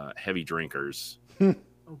for heavy drinkers.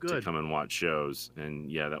 Oh, good. To come and watch shows, and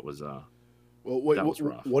yeah, that was that was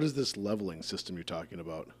rough. What is this leveling system you're talking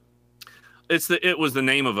about? It was the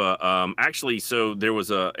name of a actually. So there was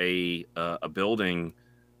a building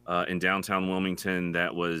in downtown Wilmington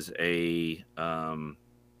that was a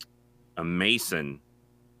Mason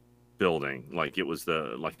building, like it was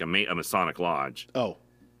a Masonic lodge. Oh.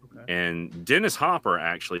 Okay. And Dennis Hopper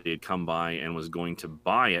actually had come by and was going to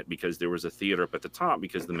buy it because there was a theater up at the top,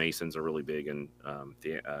 because the Masons are really big in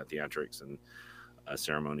theatrics and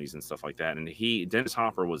ceremonies and stuff like that. And Dennis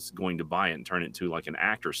Hopper was going to buy it and turn it into like an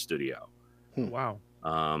actor studio. Wow.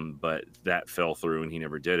 But that fell through and he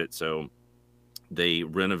never did it. So they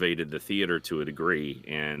renovated the theater to a degree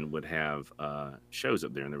and would have shows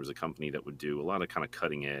up there. And there was a company that would do a lot of kind of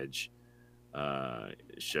cutting edge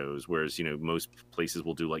shows, whereas most places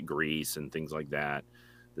will do like Grease and things like that.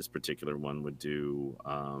 this particular one would do,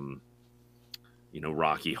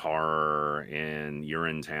 Rocky Horror and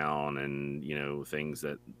Urinetown and, things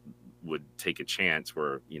that would take a chance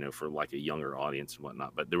where, for like a younger audience and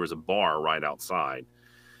whatnot. But there was a bar right outside.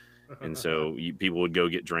 And so people would go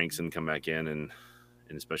get drinks and come back in. And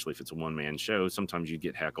especially if it's a one-man show, sometimes you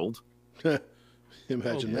get heckled.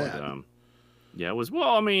 Imagine that. Yeah, it was,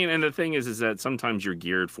 well, I mean, and the thing is that sometimes you're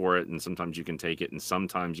geared for it and sometimes you can take it and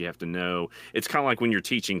sometimes you have to know. It's kind of like when you're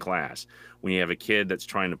teaching class. When you have a kid that's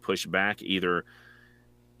trying to push back, either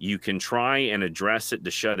you can try and address it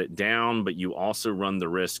to shut it down, but you also run the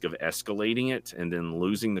risk of escalating it and then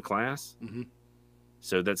losing the class. Mm-hmm.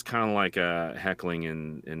 So that's kind of like heckling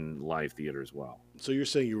in live theater as well. So you're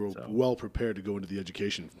saying you were well prepared to go into the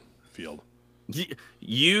education field.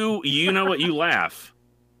 You know what? You laugh.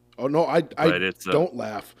 Oh no, I don't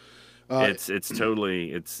laugh. That is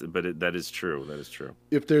true. That is true.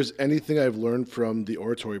 If there's anything I've learned from the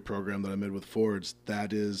oratory program that I'm in with Fords,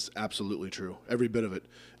 that is absolutely true. Every bit of it,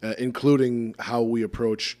 including how we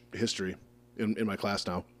approach history in my class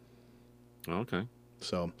now. Okay.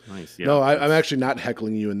 So nice. Yeah, no, I'm actually not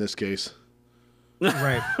heckling you in this case.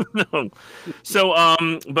 Right. No. So,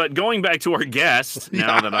 but going back to our guest,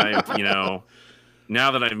 now that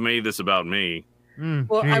I've made this about me.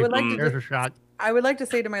 Well, I would like to. There's a shot. I would like to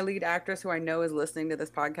say to my lead actress, who I know is listening to this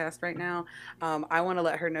podcast right now, I want to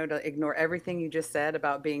let her know to ignore everything you just said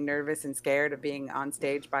about being nervous and scared of being on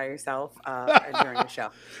stage by yourself during the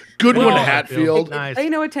show. Good one, Hatfield. Nice. Pay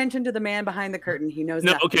no attention to the man behind the curtain. He knows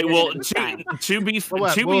No, nothing. okay. Well, to be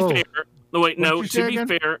fair. Wait, no. To be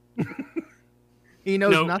fair, he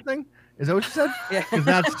knows nothing. Is that what you said? Yeah.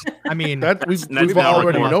 That's. I mean, we've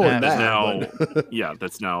already known that. That's now, yeah,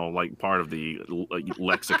 that's now like part of the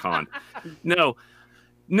lexicon. No.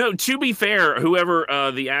 To be fair,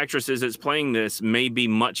 whoever the actress is that's playing this may be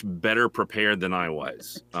much better prepared than I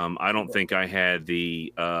was. I don't think I had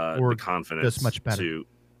the confidence this much better.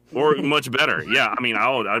 Or much better. Yeah, I mean,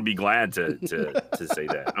 I'd be glad to say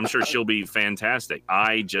that. I'm sure she'll be fantastic.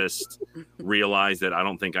 I just realized that I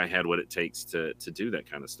don't think I had what it takes to do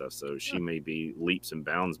that kind of stuff. So she may be leaps and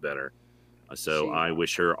bounds better. So I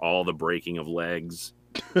wish her all the breaking of legs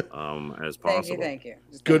as possible. Thank you.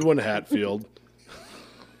 Good one, Hatfield.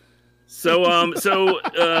 So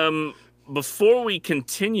before we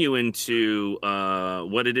continue into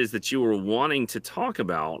what it is that you were wanting to talk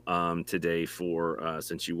about today,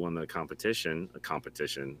 since you won the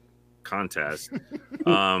contest,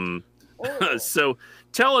 so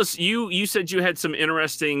tell us. You said you had some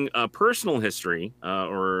interesting personal history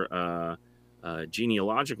or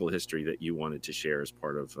genealogical history that you wanted to share as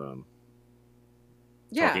part of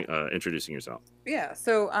introducing yourself. Yeah.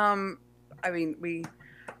 So I mean,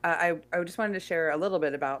 I just wanted to share a little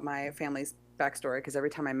bit about my family's backstory, because every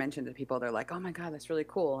time I mention it to people, they're like, "Oh my God, that's really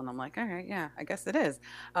cool," and I'm like, "All right, yeah, I guess it is."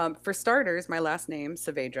 For starters, my last name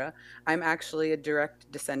Saavedra. I'm actually a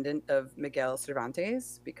direct descendant of Miguel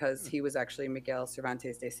Cervantes, because he was actually Miguel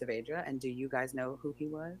Cervantes de Saavedra. And do you guys know who he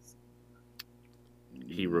was?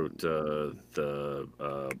 He wrote the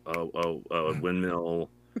windmill.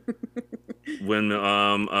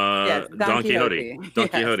 Yes, Don Quixote. Don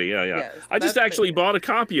Quixote, yeah. Yes, I just actually bought a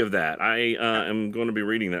copy of that. I am going to be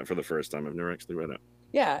reading that for the first time. I've never actually read it.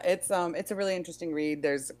 Yeah, it's a really interesting read.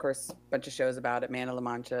 There's of course a bunch of shows about it, Man of La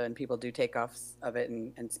Mancha, and people do takeoffs of it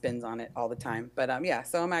and spins on it all the time. But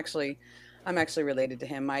so I'm actually related to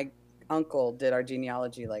him. My uncle did our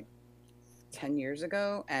genealogy like 10 years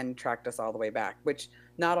ago and tracked us all the way back, which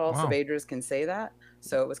not all Saavedras can say that.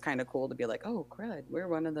 So it was kind of cool to be like, oh, crud, we're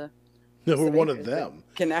one of the. No, we're one of them.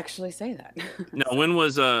 Can actually say that. Now,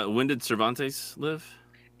 when did Cervantes live?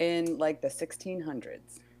 In like the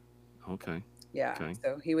 1600s. Okay. Yeah. Okay.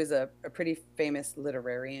 So he was a pretty famous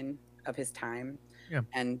literarian of his time. Yeah.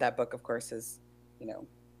 And that book, of course, is,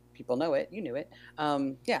 people know it. You knew it.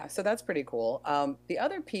 So that's pretty cool. The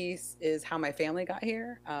other piece is how my family got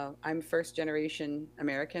here. I'm first generation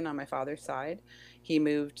American on my father's side. He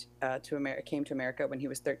moved came to America when he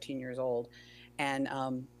was 13 years old. And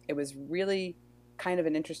it was really kind of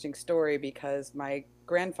an interesting story, because my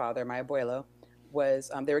grandfather, my abuelo,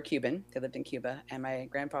 they were Cuban. They lived in Cuba. And my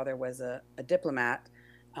grandfather was a diplomat,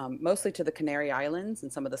 mostly to the Canary Islands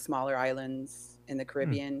and some of the smaller islands in the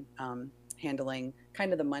Caribbean, handling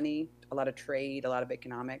kind of the money, a lot of trade, a lot of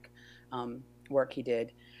economic work he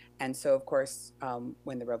did. And so, of course,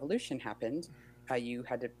 when the revolution happened, you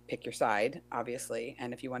had to pick your side, obviously.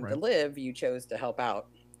 And if you wanted to live, you chose to help out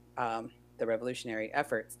the revolutionary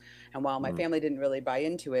efforts. And while my family didn't really buy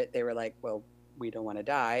into it, they were like, well, we don't want to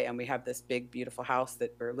die. And we have this big, beautiful house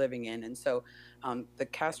that we're living in. And so the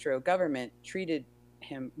Castro government treated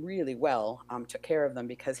him really well, took care of them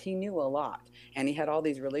because he knew a lot, and he had all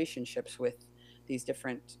these relationships with these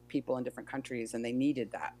different people in different countries, and they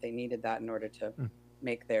needed that. They needed that in order to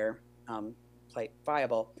make their plight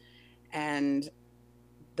viable. And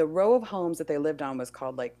the row of homes that they lived on was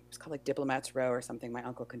called like Diplomats Row or something. My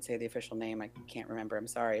uncle can say the official name. I can't remember. I'm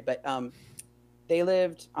sorry, but they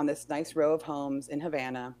lived on this nice row of homes in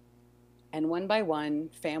Havana, and one by one,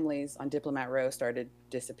 families on Diplomat Row started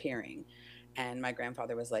disappearing. And my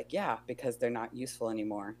grandfather was like, "Yeah, because they're not useful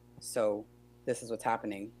anymore. So this is what's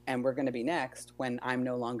happening, and we're going to be next when I'm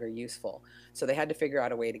no longer useful." So they had to figure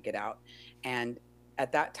out a way to get out. And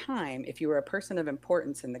at that time, if you were a person of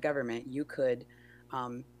importance in the government, you could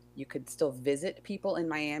still visit people in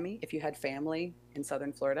Miami if you had family in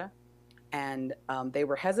Southern Florida. And they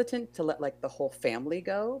were hesitant to let like the whole family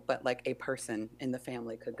go, but like a person in the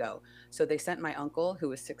family could go. So they sent my uncle, who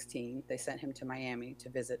was 16, they sent him to Miami to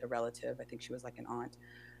visit a relative. I think she was like an aunt,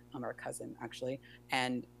 or a cousin actually.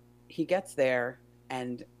 And he gets there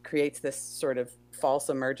and creates this sort of false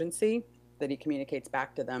emergency that he communicates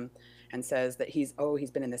back to them, and says that he's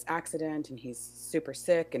been in this accident and he's super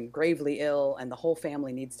sick and gravely ill, and the whole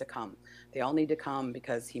family needs to come. They all need to come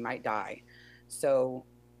because he might die. So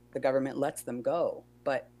the government lets them go.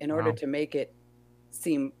 But in order to make it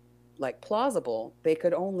seem like plausible, they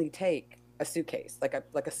could only take a suitcase, like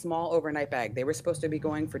a small overnight bag. They were supposed to be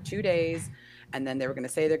going for 2 days, and then they were going to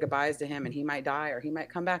say their goodbyes to him, and he might die or he might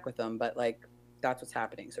come back with them. But like, that's what's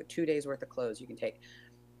happening. So 2 days worth of clothes you can take.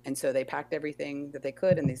 And so they packed everything that they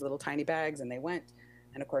could in these little tiny bags, and they went.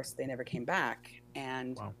 And of course, they never came back.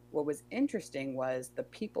 And what was interesting was the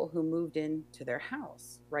people who moved into their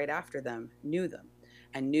house right after them knew them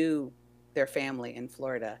and knew their family in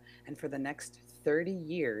Florida. And for the next 30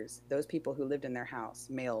 years, those people who lived in their house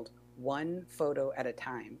mailed one photo at a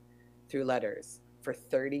time through letters for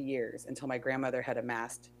 30 years, until my grandmother had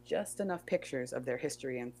amassed just enough pictures of their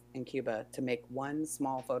history in Cuba to make one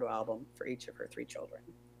small photo album for each of her 3 children.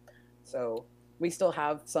 So we still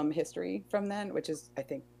have some history from then, which is, I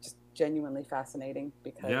think, just genuinely fascinating,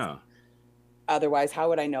 because otherwise, how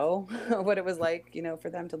would I know what it was like, for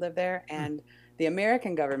them to live there? And the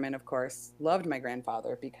American government, of course, loved my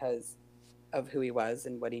grandfather because of who he was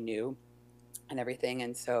and what he knew and everything.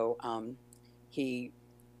 And so he,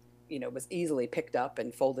 was easily picked up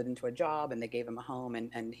and folded into a job, and they gave him a home,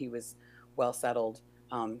 and he was well settled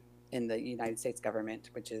in the United States government,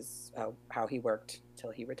 which is how he worked till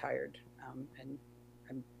he retired. And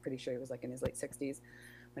I'm pretty sure he was like in his late 60s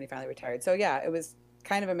when he finally retired. So yeah, it was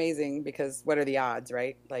kind of amazing, because what are the odds,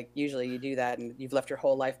 right? Like, usually you do that and you've left your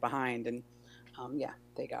whole life behind, and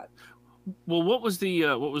they got. Well, what was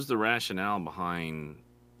the rationale behind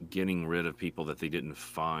getting rid of people that they didn't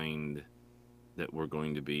find that were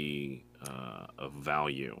going to be of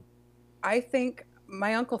value? I think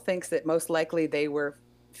my uncle thinks that most likely they were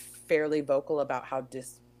fairly vocal about how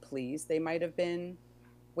displeased they might have been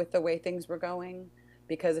with the way things were going.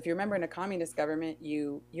 Because if you remember, in a communist government,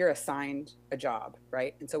 you're assigned a job,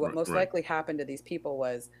 right? And so what most likely happened to these people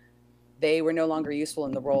was they were no longer useful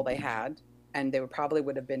in the role they had, and they probably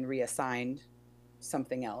would have been reassigned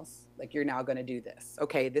something else. Like, you're now going to do this.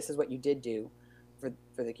 Okay, this is what you did do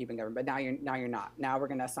for the Cuban government, but now you're not. Now we're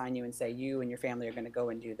going to assign you and say you and your family are going to go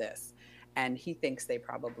and do this. And he thinks they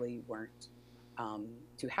probably weren't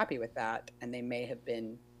too happy with that, and they may have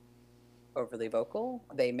been overly vocal.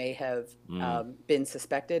 They may have been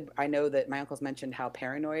suspected. I know that my uncle's mentioned how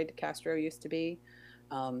paranoid Castro used to be,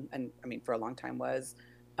 and I mean, for a long time was,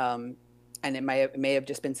 and it may have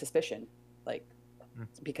just been suspicion, like,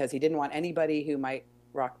 because he didn't want anybody who might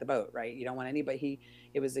rock the boat, right? You don't want anybody.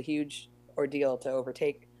 It was a huge ordeal to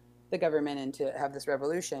overtake the government and to have this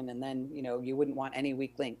revolution, and then you wouldn't want any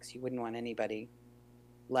weak links. You wouldn't want anybody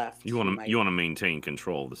left. You want to maintain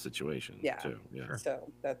control of the situation. Yeah. Too. Yeah. Sure.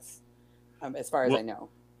 So that's as far as I know.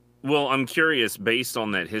 Well, I'm curious, based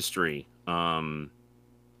on that history, how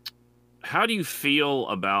do you feel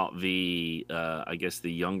about the I guess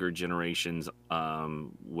the younger generations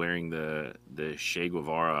wearing the Che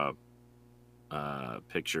Guevara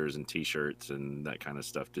pictures and T-shirts and that kind of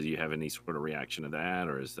stuff? Do you have any sort of reaction to that,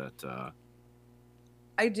 or is that?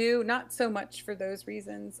 I do, not so much for those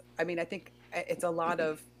reasons. I mean, I think it's a lot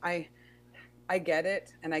of I get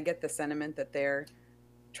it, and I get the sentiment that they're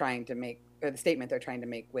trying to make, or the statement they're trying to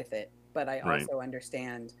make with it. But I also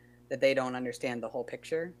understand that they don't understand the whole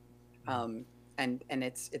picture, and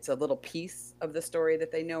it's a little piece of the story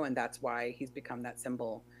that they know, and that's why he's become that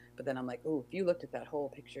symbol. But then I'm like, oh, if you looked at that whole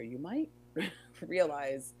picture, you might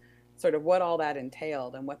realize sort of what all that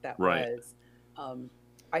entailed and what that was.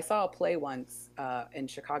 I saw a play once in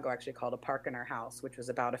Chicago, actually, called A Park in Our House, which was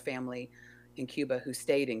about a family in Cuba who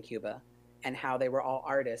stayed in Cuba, and how they were all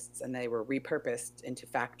artists and they were repurposed into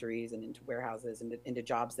factories and into warehouses and into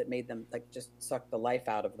jobs that made them like just suck the life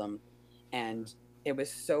out of them. And it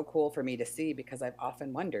was so cool for me to see, because I've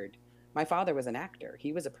often wondered. My father was an actor.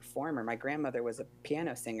 He was a performer. My grandmother was a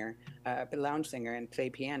piano singer, a lounge singer, and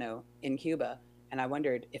played piano in Cuba. And I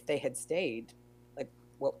wondered if they had stayed, like,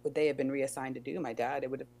 what would they have been reassigned to do? My dad,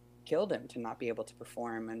 it would have killed him to not be able to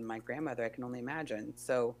perform. And my grandmother, I can only imagine.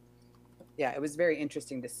 So, yeah, it was very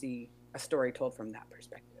interesting to see a story told from that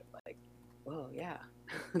perspective. Like, oh, yeah,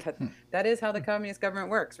 that is how the communist government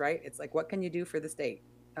works, right? It's like, what can you do for the state?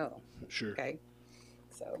 Oh, sure. Okay.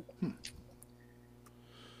 So,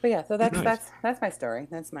 but yeah, so that's my story.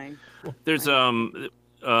 That's mine. There's a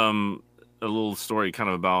little story kind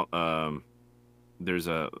of about there's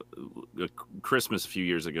a Christmas a few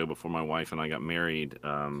years ago before my wife and I got married.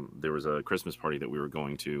 There was a Christmas party that we were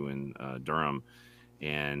going to in Durham,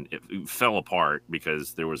 and it fell apart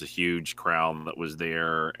because there was a huge crowd that was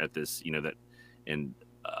there at this, and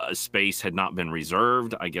space had not been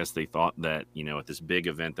reserved. I guess they thought that, at this big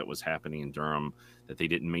event that was happening in Durham, that they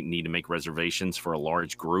didn't need to make reservations for a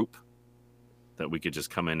large group, that we could just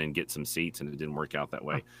come in and get some seats, and it didn't work out that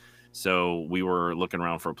way. So we were looking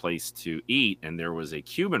around for a place to eat, and there was a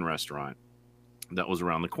Cuban restaurant that was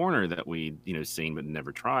around the corner that we'd, seen but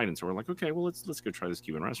never tried. And so we're like, okay, well, let's go try this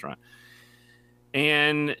Cuban restaurant.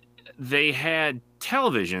 And they had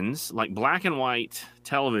televisions, like black and white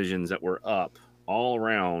televisions that were up all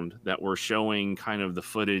around, that were showing kind of the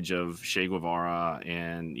footage of Che Guevara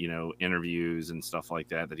and, interviews and stuff like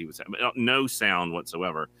that he was having. No sound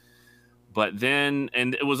whatsoever. But then,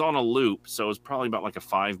 and it was on a loop, so it was probably about like a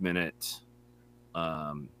 5-minute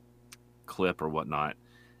clip or whatnot.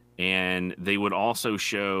 And they would also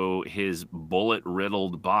show his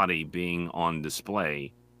bullet-riddled body being on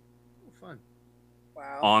display.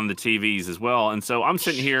 Wow. On the TVs as well. And so I'm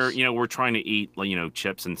sitting here, we're trying to eat,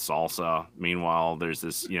 chips and salsa. Meanwhile, there's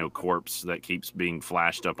this, corpse that keeps being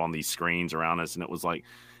flashed up on these screens around us. And it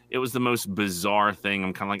was the most bizarre thing.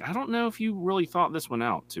 I'm kind of like, I don't know if you really thought this one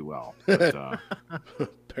out too well. But,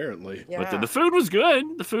 apparently. Yeah. But the food was good.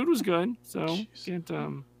 The food was good. So can't,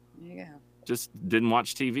 just didn't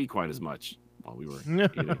watch TV quite as much while we were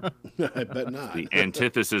eating. I bet not. The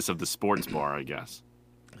antithesis of the sports bar, I guess.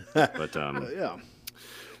 But yeah.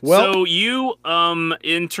 Well, so you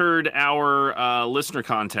entered our listener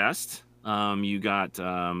contest. You got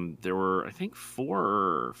there were, I think, 4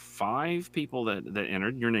 or 5 people that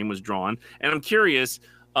entered. Your name was drawn, and I'm curious.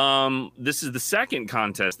 This is the second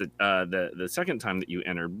contest that the second time that you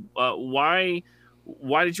entered. Why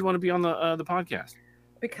did you want to be on the podcast?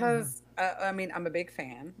 Because I'm a big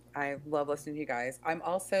fan. I love listening to you guys. I'm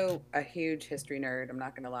also a huge history nerd. I'm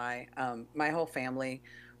not going to lie. My whole family,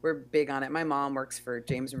 we're big on it. My mom works for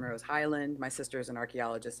James Monroe's Highland. My sister is an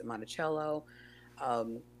archaeologist at Monticello.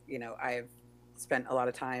 I've spent a lot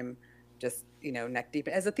of time just, neck deep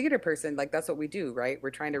as a theater person. Like, that's what we do, right?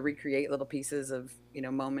 We're trying to recreate little pieces of,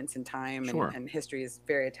 moments in time, Sure. and history is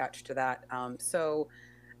very attached to that. So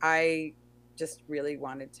I just really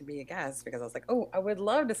wanted to be a guest, because I was like, oh, I would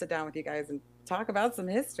love to sit down with you guys and talk about some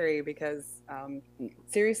history, because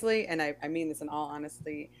seriously, and I mean this in all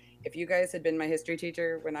honesty, if you guys had been my history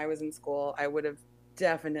teacher when I was in school, I would have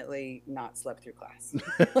definitely not slept through class.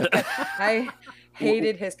 I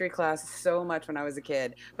hated history class so much when I was a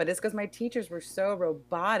kid, but it's because my teachers were so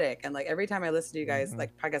robotic. And like, every time I listen to you guys,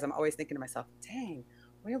 like, podcasts, I'm always thinking to myself, dang,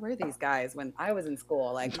 where were these guys when I was in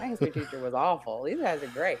school? Like, my history teacher was awful. These guys are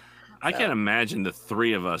great. I can't imagine the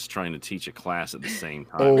 3 of us trying to teach a class at the same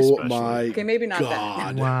time. Oh, especially. my Okay, maybe not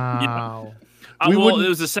God. that. Wow. Well, it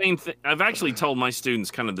was the same thing. I've actually told my students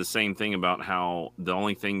kind of the same thing about how the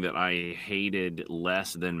only thing that I hated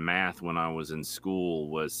less than math when I was in school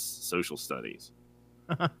was social studies.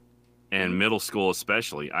 And middle school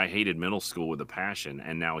especially. I hated middle school with a passion.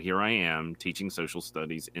 And now here I am teaching social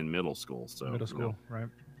studies in middle school. So Middle school, right?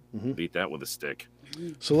 Beat that with a stick.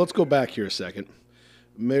 So let's go back here a second.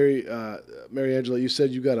 Mary Angela, you said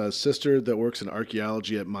you got a sister that works in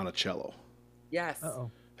archaeology at Monticello. Yes. Uh-oh.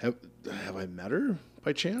 Have I met her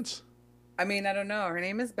by chance? I mean, I don't know. Her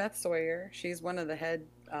name is Beth Sawyer. She's one of the head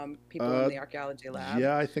people in the archaeology lab.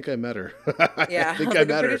 Yeah, I think I met her. Yeah, I met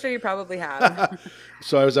pretty her. sure you probably have.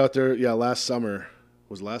 So I was out there, last summer.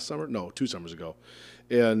 Was last summer? No, 2 summers ago.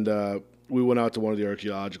 And we went out to one of the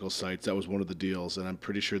archaeological sites. That was one of the deals, and I'm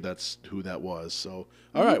pretty sure that's who that was. So,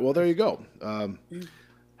 all right, well, there you go.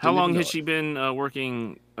 How long has she been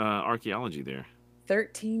working archaeology there?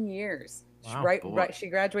 13 years. Wow. Right. She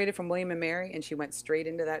graduated from William and Mary, and she went straight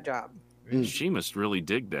into that job. She must really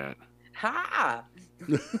dig that. Ha!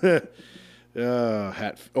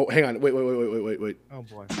 Hat. Oh, hang on. Wait. Oh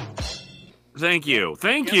boy. Thank you.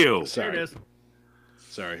 Thank Yep. you. There it Sorry. is.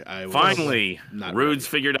 Sorry. I was Finally, not Rude's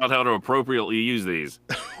ready. figured out how to appropriately use these.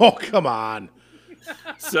 Oh, come on.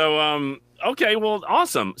 So, okay, well,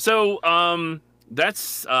 awesome. So,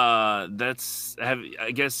 that's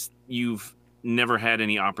I guess you've never had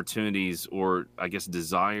any opportunities or I guess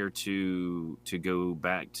desire to go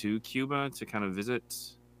back to Cuba to kind of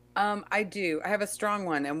visit. I do. I have a strong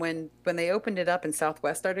one. And when they opened it up and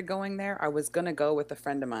Southwest started going there, I was gonna go with a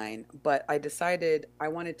friend of mine, but I decided I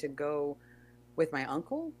wanted to go with my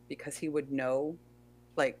uncle because he would know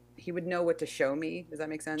what to show me. Does that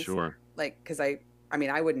make sense? Sure. Like, because I mean,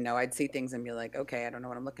 I wouldn't know. I'd see things and be like, okay, I don't know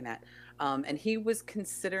what I'm looking at. And he was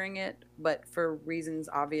considering it, but for reasons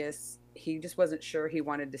obvious, he just wasn't sure. He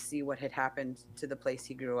wanted to see what had happened to the place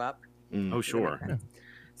he grew up. Oh, sure.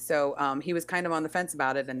 So he was kind of on the fence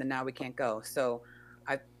about it, and then now we can't go. So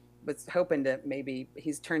I was hoping to maybe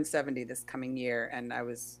he's turned 70 this coming year, and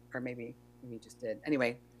or maybe he just did.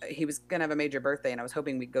 Anyway, he was gonna have a major birthday, and I was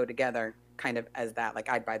hoping we'd go together, kind of as that. Like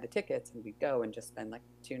I'd buy the tickets and we'd go and just spend like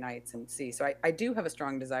 2 nights and see. So I do have a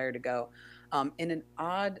strong desire to go. In an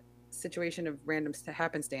odd situation of random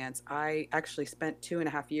happenstance, I actually spent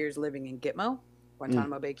 2.5 years living in Gitmo,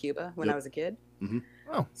 Guantanamo Bay, Cuba, when I was a kid. Mm-hmm.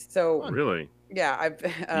 Oh, so Really? yeah,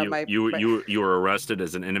 I've you were arrested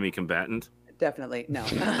as an enemy combatant? definitely no.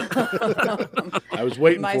 I was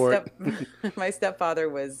waiting for it. My stepfather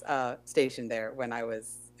was stationed there when I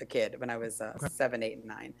was a kid, when I was 7, 8, and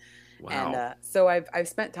 9. Wow. And so I've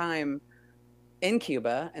spent time in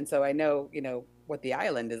Cuba, and so I know what the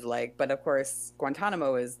island is like. But of course,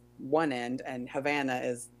 Guantanamo is one end, and Havana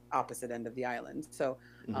is opposite end of the island. So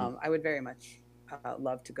I would very much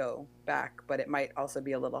love to go back, but it might also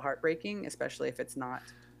be a little heartbreaking, especially if it's not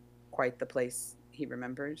quite the place he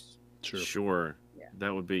remembers. Sure. Yeah.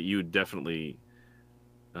 That would be, you would definitely,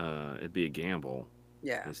 it'd be a gamble.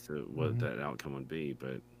 Yeah. As to what that outcome would be,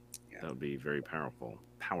 but that would be very powerful.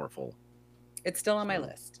 It's still on my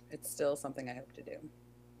list. It's still something I hope to do.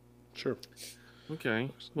 Sure. Okay.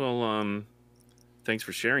 Well, thanks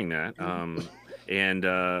for sharing that.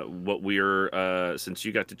 And what we're, since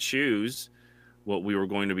you got to choose what we were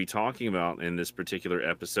going to be talking about in this particular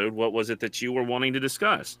episode, what was it that you were wanting to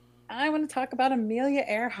discuss? I want to talk about Amelia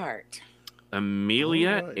Earhart.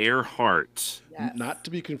 Amelia Earhart. Yes. Not to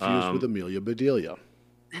be confused with Amelia Bedelia.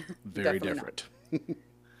 Very different.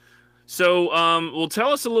 So, well,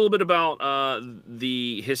 tell us a little bit about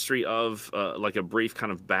the history of, like a brief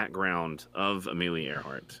kind of background of Amelia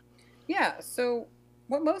Earhart. Yeah. So,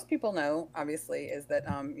 what most people know, obviously, is that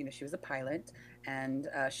she was a pilot, and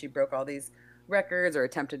she broke all these records, or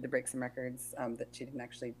attempted to break some records that she didn't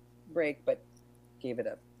actually break, but gave it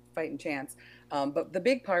a fighting chance. But the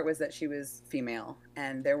big part was that she was female,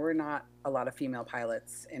 and there were not a lot of female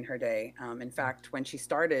pilots in her day. In fact, when she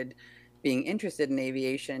started being interested in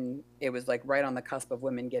aviation, it was like right on the cusp of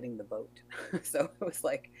women getting the vote. So it was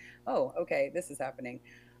like, oh, okay, this is happening.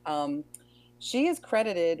 She is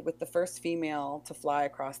credited with the first female to fly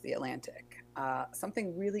across the Atlantic.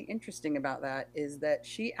 Something really interesting about that is that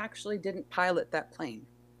she actually didn't pilot that plane.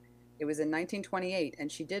 It was in 1928,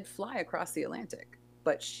 and she did fly across the Atlantic,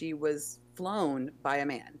 but she was flown by a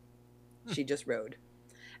man. She just rode.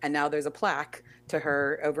 And now there's a plaque to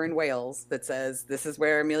her over in Wales that says, this is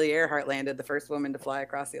where Amelia Earhart landed, the first woman to fly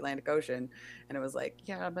across the Atlantic Ocean. And it was like,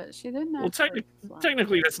 yeah, but she didn't. Well,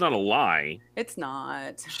 technically, that's not a lie. It's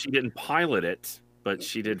not. She didn't pilot it, but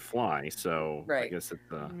she did fly. So right. I guess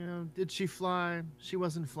it's did she fly? She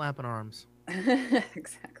wasn't flapping arms.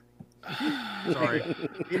 Exactly. Sorry.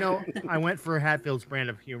 I went for Hatfield's brand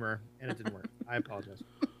of humor, and it didn't work. I apologize.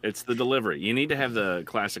 It's the delivery. You need to have the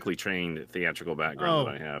classically trained theatrical background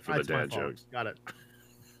that I have for the dad jokes. Got it.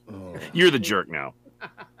 Oh. You're the jerk now.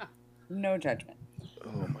 No judgment.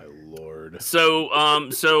 Oh my Lord. So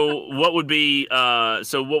what would be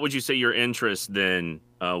what would you say your interest then?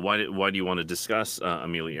 Why do you want to discuss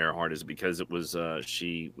Amelia Earhart? Is it because it was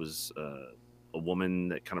she was a woman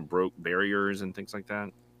that kind of broke barriers and things like that?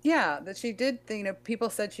 Yeah, that she did. People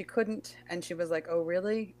said she couldn't, and she was like, "Oh,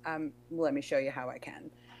 really? Let me show you how I can."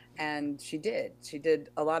 And she did. She did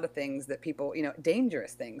a lot of things that people,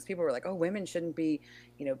 dangerous things. People were like, "Oh, women shouldn't be,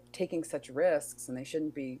 taking such risks, and they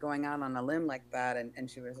shouldn't be going out on a limb like that." And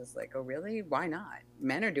she was just like, "Oh, really? Why not?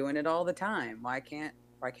 Men are doing it all the time. Why can't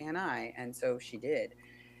I?" And so she did.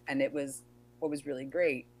 And it was what was really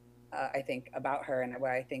great, I think, about her, and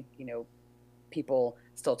why I think people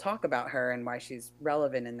still talk about her and why she's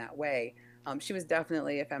relevant in that way. She was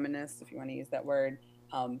definitely a feminist, if you want to use that word,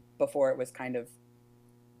 before it was kind of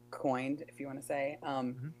coined, if you want to say.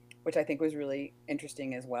 which I think was really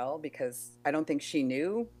interesting as well, because I don't think she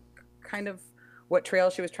knew kind of what trail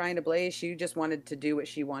she was trying to blaze. She just wanted to do what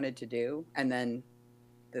she wanted to do. And then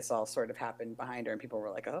this all sort of happened behind her and people were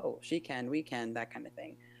like, oh, she can, we can, that kind of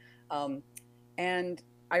thing. And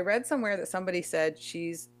I read somewhere that somebody said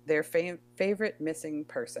she's their favorite missing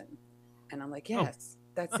person. And I'm like, yes,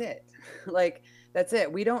 that's it. Like, that's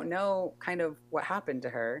it. We don't know kind of what happened to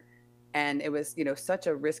her. And it was, such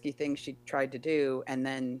a risky thing she tried to do. And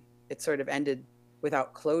then it sort of ended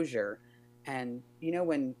without closure. And,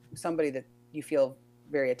 when somebody that you feel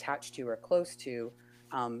very attached to or close to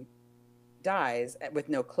dies with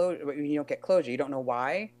no closure, you don't get closure. You don't know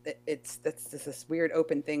why. That's this weird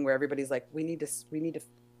open thing where everybody's like, we need to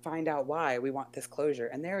find out why we want this closure.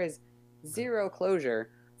 And there is zero closure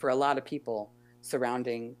for a lot of people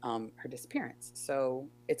surrounding her disappearance. So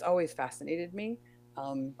it's always fascinated me.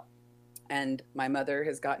 And my mother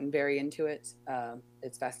has gotten very into it.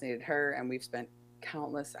 It's fascinated her, and we've spent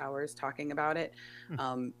countless hours talking about it.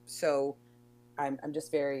 So I'm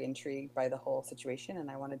just very intrigued by the whole situation, and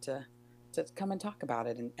I wanted to come and talk about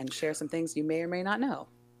it and share some things you may or may not know.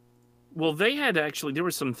 Well, there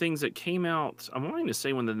were some things that came out, I'm wanting to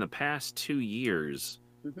say within the past 2 years,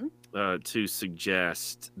 to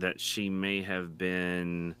suggest that she may have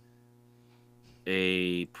been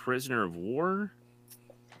a prisoner of war.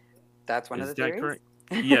 That's one of the theories? Correct?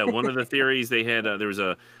 Yeah, one of the theories they had, there was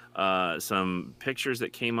some pictures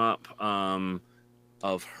that came up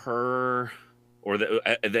of her, or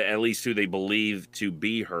at least who they believe to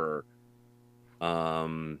be her,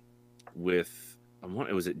 with,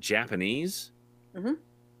 was it Japanese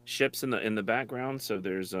ships in the background? So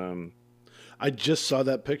there's I just saw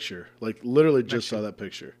that picture. Like literally just saw that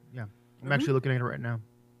picture. Yeah. I'm actually looking at it right now.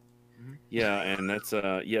 Yeah, and that's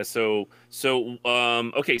yeah, so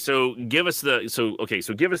okay, so give us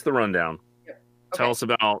the rundown. Okay. Tell us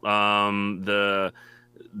about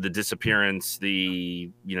the disappearance,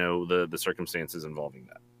 the circumstances involving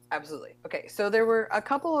that. Absolutely. Okay, so there were a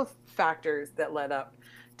couple of factors that led up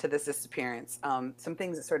to this disappearance. Some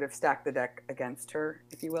things that sort of stacked the deck against her,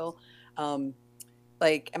 if you will. And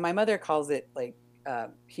my mother calls it like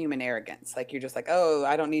human arrogance. Like, you're just like, oh,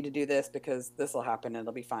 I don't need to do this because this will happen and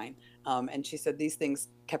it'll be fine. And she said these things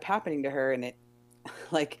kept happening to her, and it,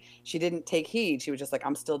 like, she didn't take heed. She was just like,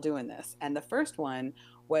 I'm still doing this. And the first one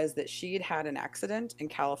was that she had an accident in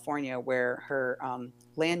California where her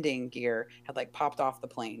landing gear had like popped off the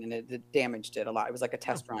plane, and it damaged it a lot. It was like a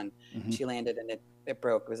test run. She landed and it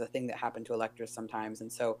broke. It was a thing that happened to Electras sometimes.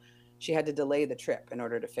 And so she had to delay the trip in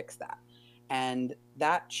order to fix that. And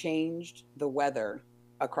that changed the weather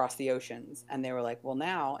across the oceans. And they were like, well,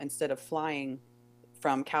 now instead of flying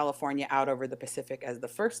from California out over the Pacific as the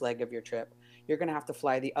first leg of your trip, you're going to have to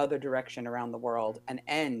fly the other direction around the world and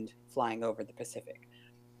end flying over the Pacific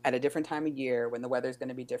at a different time of year when the weather's going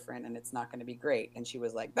to be different and it's not going to be great. And she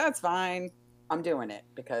was like, that's fine. I'm doing it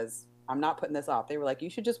because I'm not putting this off. They were like, you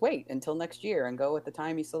should just wait until next year and go at the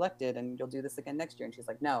time you selected and you'll do this again next year. And she's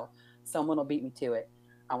like, no, someone will beat me to it.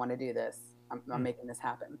 I want to do this. I'm making this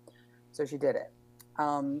happen. So she did it.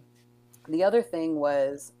 The other thing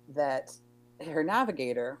was that her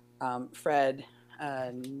navigator, Fred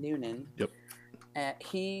Noonan,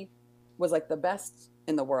 he was like the best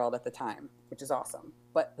in the world at the time, which is awesome.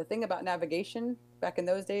 But the thing about navigation back in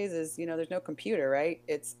those days is, there's no computer, right?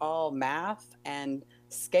 It's all math and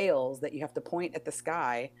scales that you have to point at the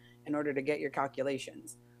sky in order to get your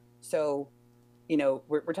calculations. So,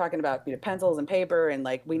 we're talking about pencils and paper, and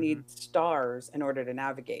like we need stars in order to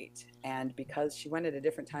navigate. And because she went at a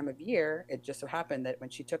different time of year, it just so happened that when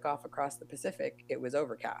she took off across the Pacific, it was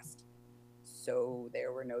overcast. So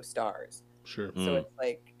there were no stars. Sure. So it's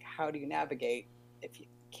like, how do you navigate if you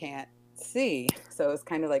can't see? So it's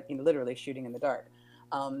kind of like literally shooting in the dark.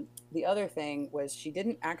 The other thing was she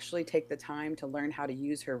didn't actually take the time to learn how to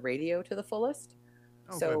use her radio to the fullest.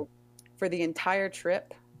 So for the entire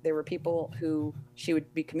trip, there were people who she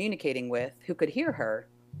would be communicating with who could hear her,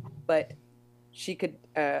 but she could,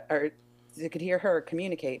 or they could hear her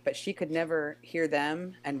communicate, but she could never hear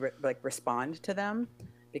them and respond to them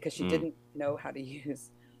because she didn't know how to use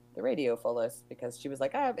the radio fullest, because she was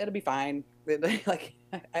like, it'll be fine. Like,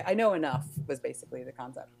 I know enough was basically the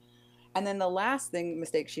concept. And then the last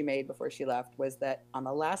mistake she made before she left was that on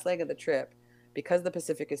the last leg of the trip, because the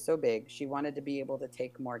Pacific is so big, she wanted to be able to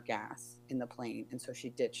take more gas in the plane. And so she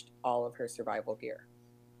ditched all of her survival gear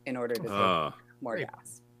in order to take more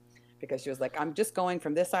gas. Because she was like, I'm just going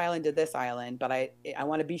from this island to this island, but I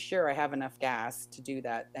want to be sure I have enough gas to do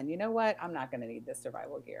that. And you know what? I'm not going to need this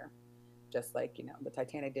survival gear. Just like, the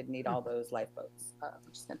Titanic didn't need all those lifeboats.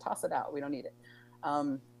 I'm just going to toss it out. We don't need it.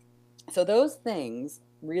 So those things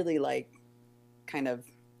really like kind of,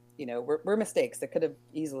 were mistakes that could have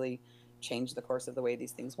easily changed the course of the way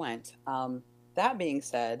these things went. That being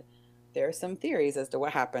said, there are some theories as to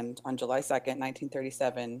what happened on July 2nd,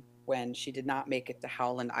 1937, when she did not make it to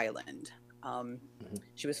Howland Island.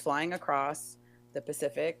 She was flying across the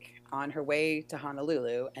Pacific on her way to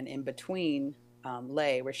Honolulu, and in between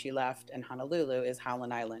Lae, where she left, and Honolulu is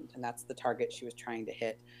Howland Island, and that's the target she was trying to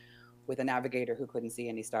hit with a navigator who couldn't see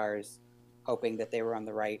any stars, hoping that they were on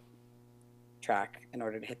the right track in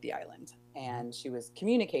order to hit the island. And she was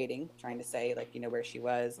communicating, trying to say like, where she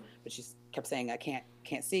was, but she kept saying, I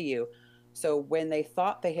can't see you. So when they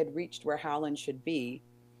thought they had reached where Howland should be,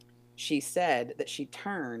 she said that she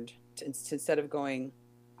turned instead of going,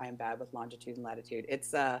 I am bad with longitude and latitude.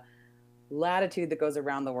 It's latitude that goes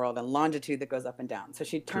around the world and longitude that goes up and down. So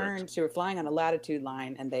she turned, Correct. She was flying on a latitude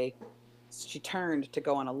line, and she turned to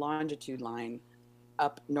go on a longitude line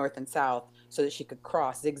up north and south so that she could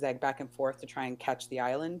zigzag back and forth to try and catch the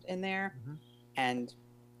island in there, and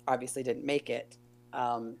obviously didn't make it.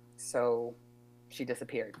 So she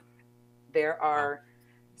disappeared. There are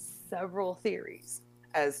several theories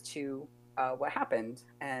as to what happened,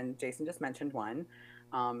 and Jason just mentioned one.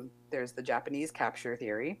 There's the Japanese capture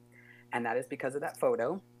theory, and that is because of that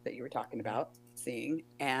photo that you were talking about seeing.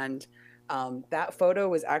 And that photo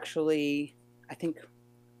was actually, I think,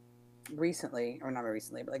 recently, or not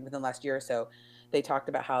recently, but like within the last year or so, they talked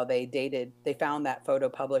about how they found that photo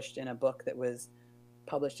published in a book that was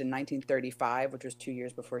published in 1935, which was 2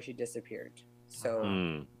 years before she disappeared.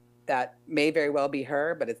 So that may very well be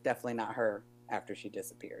her, but it's definitely not her after she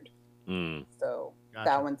disappeared. So Gotcha.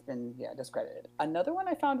 That one's been discredited. Another one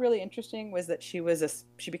I found really interesting was that she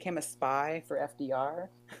became a spy for FDR,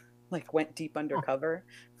 like went deep undercover.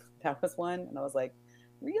 That was one, and I was like,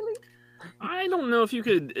 really? I don't know if you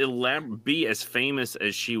could be as famous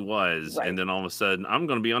as she was, right. And then all of a sudden, I'm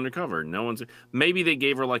going to be undercover. Maybe they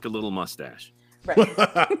gave her like a little mustache.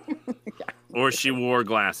 Right. Or she wore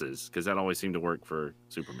glasses, because that always seemed to work for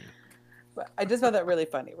Superman. But I just found that really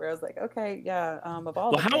funny, where I was like, okay, yeah, of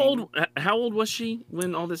all how old was she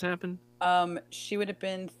when all this happened? She would have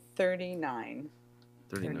been 39.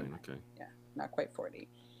 39, okay. Yeah, not quite 40.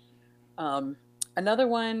 Another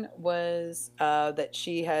one was that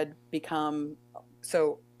she had become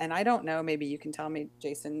and I don't know, maybe you can tell me,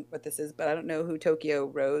 Jason, what this is, but I don't know who Tokyo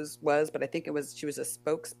Rose was, but I think she was a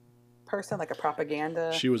spokesperson, like a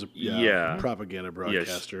propaganda. She was a propaganda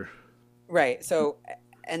broadcaster. Right. So,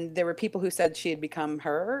 and there were people who said she had become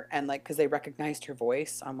her, and like, because they recognized her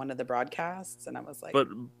voice on one of the broadcasts, and I was like,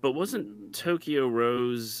 but wasn't Tokyo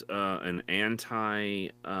Rose it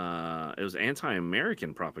was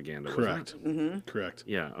anti-American propaganda? Correct. Correct.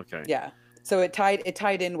 Yeah. Okay. Yeah. So it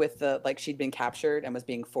tied in with the she'd been captured and was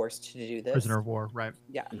being forced to do this. Prisoner of war, right?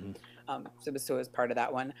 Yeah. So it was part of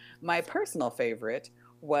that one. My personal favorite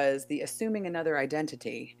was the assuming another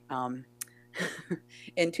identity.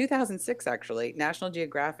 In 2006, actually, National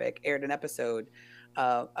Geographic aired an episode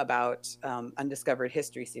about Undiscovered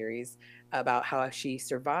History series about how she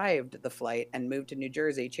survived the flight and moved to New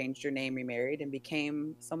Jersey, changed her name, remarried, and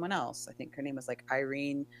became someone else. I think her name was like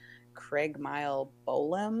Irene Craigmile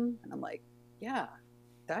Bolem. And I'm like, yeah,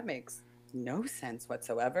 that makes no sense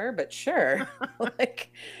whatsoever, but sure.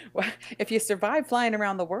 If you survive flying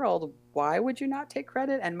around the world, why would you not take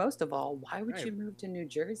credit? And most of all, why would you move to New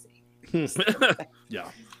Jersey? Yeah.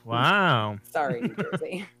 Wow. Sorry, New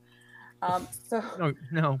Jersey.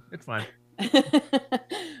 No, it's fine.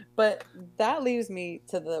 But that leaves me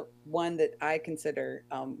to the one that I consider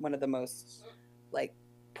one of the most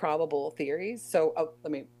probable theories. So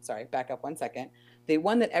back up 1 second. The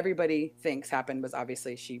one that everybody thinks happened was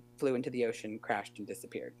obviously she flew into the ocean, crashed, and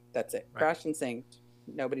disappeared. That's it. Right. Crashed and sank.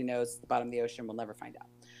 Nobody knows the bottom of the ocean. We'll never find out.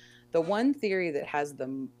 The one theory that has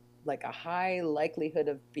a high likelihood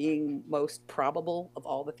of being most probable of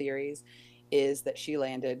all the theories is that she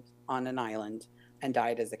landed on an island and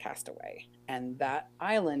died as a castaway. And that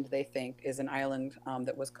island, they think, is an island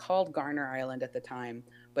that was called Garner Island at the time,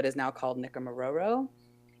 but is now called Nikumaroro.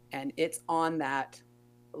 And it's on that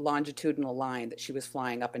longitudinal line that she was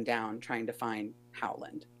flying up and down trying to find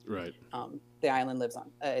Howland. Right. The island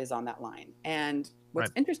is on that line. And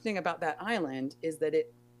what's interesting about that island is that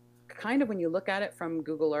it kind of, when you look at it from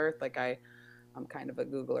Google Earth, I'm kind of a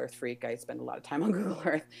Google Earth freak. I spend a lot of time on Google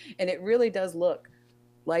Earth, and it really does look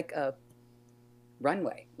like a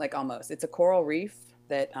runway, almost. It's a coral reef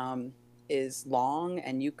that is long,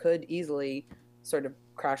 and you could easily sort of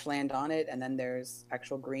crash land on it, and then there's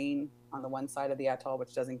actual green on the one side of the atoll,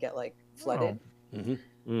 which doesn't get flooded. Oh.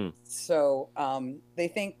 Mm-hmm. So they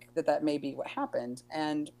think that may be what happened.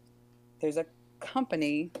 And there's a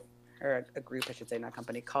company or a group, I should say, not a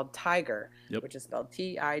company, called Tiger, Yep. which is spelled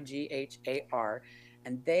Tighar.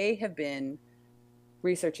 And they have been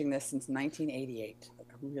researching this since 1988, like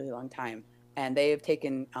a really long time. And they have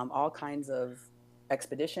taken all kinds of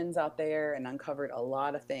expeditions out there and uncovered a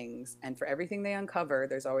lot of things. And for everything they uncover,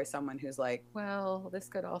 there's always someone who's like, well, this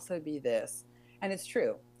could also be this. And it's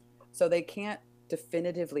true. So they can't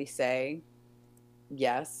definitively say,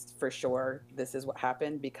 yes, for sure, this is what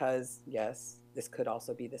happened, because yes, this could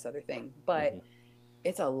also be this other thing. But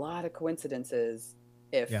it's a lot of coincidences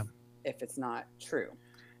if it's not true.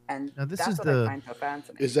 And Now, this that's is what the- I find so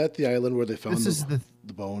fascinating. Is that the island where they found This is the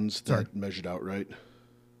bones Sorry. that measured out right?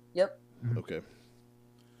 Yep. Okay.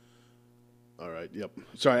 All right. Yep.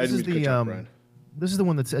 Sorry, I This didn't is mean to the cut you off, Brian. this is the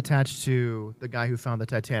one that's attached to the guy who found the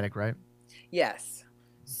Titanic, right? Yes.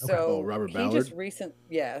 So Oh, Robert he Ballard? just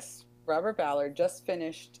yes, Robert Ballard just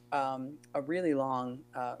finished a really long,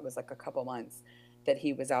 it was like a couple months that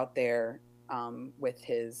he was out there with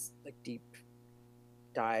his like deep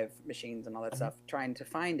dive machines and all that stuff, trying to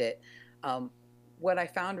find it. What I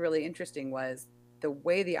found really interesting was the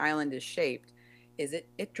way the island is shaped is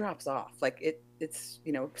it drops off. Like it's,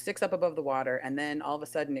 you know, sticks up above the water, and then all of a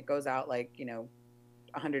sudden it goes out like, you know,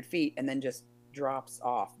 100 feet and then just drops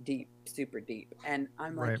off deep, super deep. And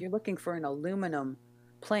I'm like, Right. you're looking for an aluminum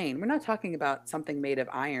plane. We're not talking about something made of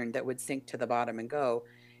iron that would sink to the bottom and go.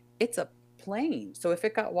 It's a plane. So if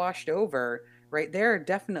it got washed over, right, there are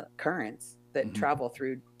definite currents that travel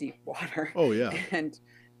through deep water. Oh, yeah. And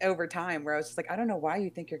over time, where I was just like, I don't know why you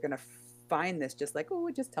think you're going to find this just like, oh,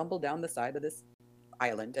 it just tumbled down the side of this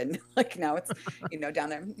island and like now it's, you know, down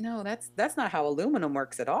there. No, that's not how aluminum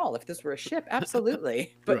works at all. If this were a ship,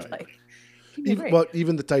 absolutely. But Right. like, give me a break. Well,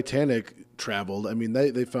 even the Titanic traveled. I mean,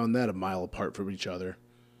 they found that a mile apart from each other.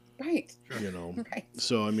 Right. You know. Right.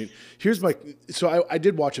 So I mean, here's my. So I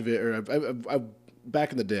did watch a video. I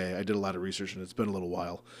back in the day, I did a lot of research, and it's been a little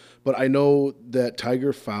while. But I know that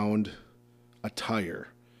Tiger found a tire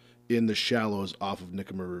in the shallows off of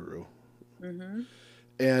Nikamaruru. Mm-hmm.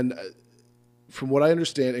 And from what I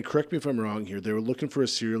understand, and correct me if I'm wrong here, they were looking for a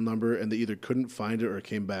serial number, and they either couldn't find it or it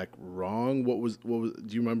came back wrong. What was? Do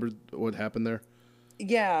you remember what happened there?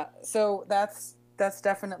 Yeah. So that's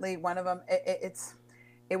definitely one of them. It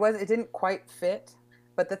didn't quite fit,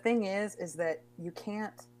 but the thing is that you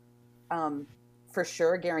can't for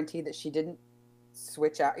sure guarantee that she didn't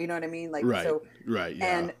switch out. You know what I mean? Like, Right. so, Right.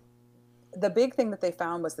 Yeah. and the big thing that they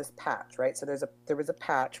found was this patch, right? So there was a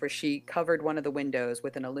patch where she covered one of the windows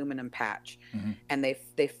with an aluminum patch, and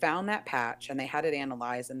they found that patch and they had it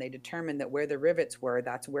analyzed, and they determined that where the rivets were,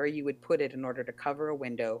 that's where you would put it in order to cover a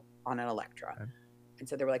window on an Electra. Okay. And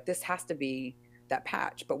so they were like, this has to be that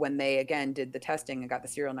patch. But when they again did the testing and got the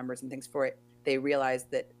serial numbers and things for it, they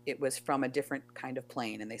realized that it was from a different kind of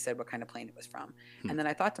plane, and they said what kind of plane it was from. And then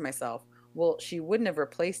I thought to myself, well, she wouldn't have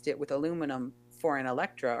replaced it with aluminum for an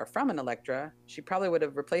Electra or from an Electra. She probably would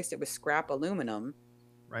have replaced it with scrap aluminum,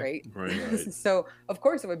 right? Right. So of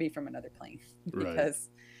course it would be from another plane Right. because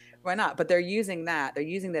why not? But they're using that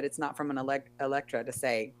it's not from an Electra to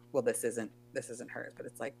say, well, this isn't hers. But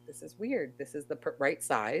it's like, this is weird. This is the right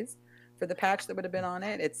size for the patch that would have been on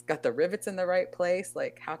it. It's got the rivets in the right place.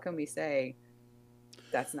 Like, how can we say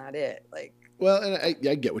that's not it? Like, Well, and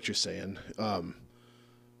I get what you're saying.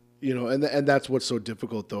 You know, and that's what's so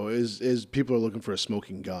difficult though is people are looking for a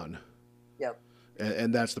smoking gun. yep.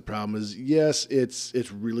 And that's the problem is, yes,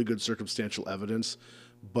 it's really good circumstantial evidence,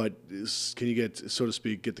 but can you get, so to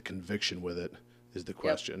speak, get the conviction with it is the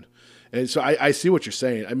question. And so I see what you're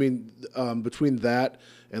saying. I mean, between that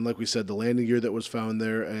and like we said, the landing gear that was found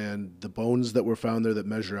there and the bones that were found there that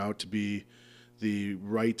measure out to be the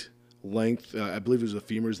right length, I believe it was the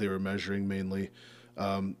femurs they were measuring mainly.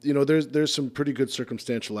 You know, there's some pretty good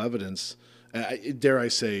circumstantial evidence. Dare I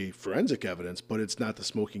say forensic evidence, but it's not the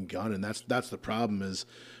smoking gun, and that's the problem is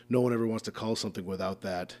no one ever wants to call something without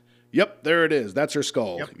that. Yep, there it is. That's her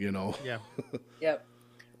skull. Yep. You know. Yeah. Yep.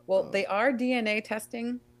 Well, they are DNA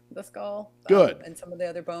testing the skull. Good. And some of the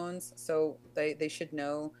other bones, so they should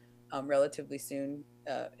know relatively soon,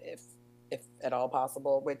 if at all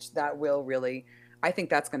possible. Which that will really, I think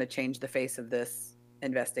that's going to change the face of this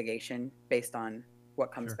investigation based on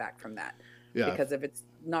what comes back from that. Yeah. Because if it's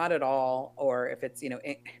not at all, or if it's, you know,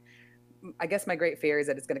 I guess my great fear is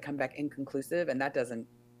that it's going to come back inconclusive, and that doesn't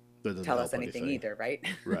tell us help anything either, right?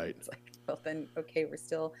 Right. It's like, well, then okay, we're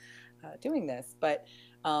still doing this. But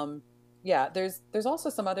yeah, there's also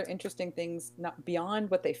some other interesting things not beyond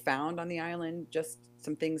what they found on the island, just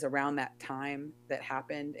some things around that time that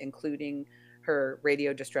happened, including her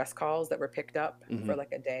radio distress calls that were picked up for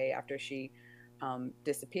like a day after she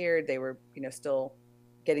disappeared. They were, you know, still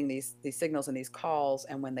getting these signals and these calls,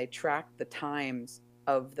 and when they tracked the times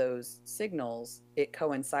of those signals, it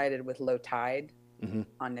coincided with low tide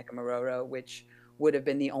on Nikomaroro, which would have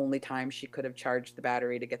been the only time she could have charged the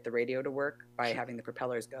battery to get the radio to work by having the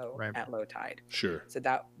propellers go at low tide. Sure. So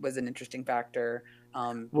that was an interesting factor.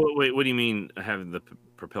 Well, wait, what do you mean having the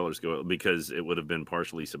propellers go? Because it would have been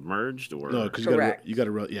partially submerged, or no? Because you got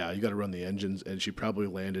to run. Yeah, you got to run the engines, and she probably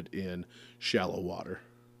landed in shallow water.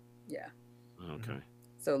 Yeah. Okay.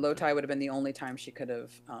 So low tide would have been the only time she could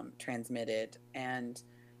have transmitted, and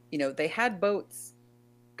they had boats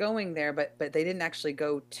going there, but they didn't actually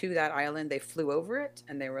go to that island. They flew over it,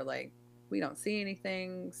 and they were like, "We don't see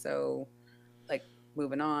anything," so like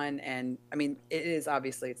moving on. And I mean, it is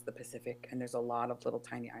obviously it's the Pacific, and there's a lot of little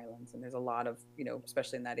tiny islands, and there's a lot of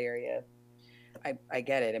especially in that area. I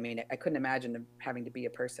get it. I mean, I couldn't imagine having to be a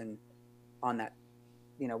person on that,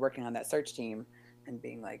 working on that search team and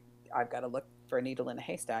being like, I've got to look for a needle in a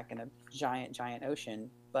haystack in a giant ocean.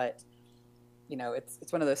 But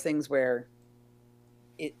it's one of those things where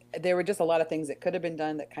there were just a lot of things that could have been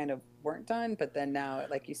done that kind of weren't done. But then now,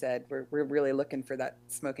 like you said, we're really looking for that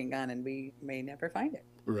smoking gun, and we may never find it.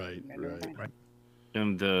 Right.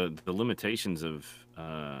 And the limitations of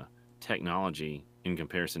technology in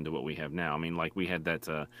comparison to what we have now. I mean, like we had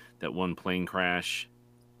that one plane crash,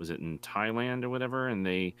 was it in Thailand or whatever, and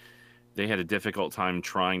they had a difficult time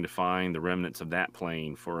trying to find the remnants of that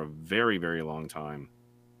plane for a very, very long time,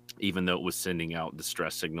 even though it was sending out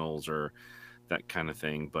distress signals or that kind of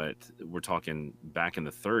thing. But we're talking back in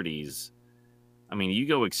the 30s. I mean, you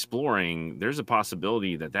go exploring, there's a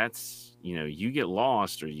possibility that's, you get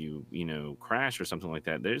lost or you crash or something like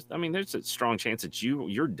that. There's a strong chance that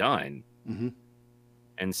you're done. Mm-hmm.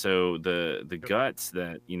 And so the guts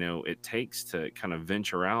that, it takes to kind of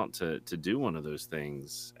venture out to do one of those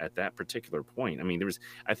things at that particular point. I mean,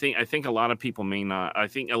 I think a lot of people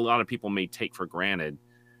may take for granted,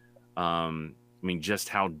 just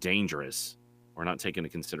how dangerous, or not take into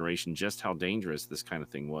consideration just how dangerous this kind of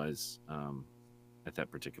thing was at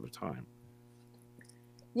that particular time.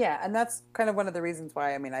 Yeah. And that's kind of one of the reasons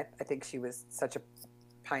why, I think she was such a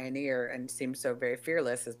pioneer and seemed so very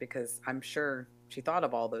fearless, is because I'm sure she thought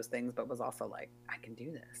of all those things, but was also like, I can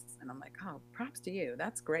do this. And I'm like, oh, props to you.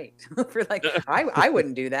 That's great. For like, I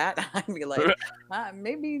wouldn't do that. I'd be like,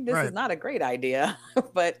 maybe this is not a great idea.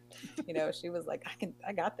 But, she was like,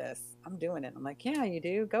 I got this. I'm doing it. I'm like, yeah, you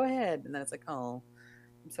do. Go ahead. And then it's like, oh,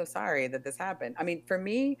 I'm so sorry that this happened. I mean, for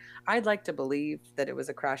me, I'd like to believe that it was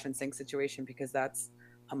a crash and sink situation, because that's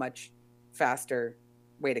a much faster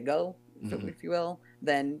way to go, if you will,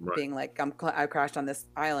 than being like, I crashed on this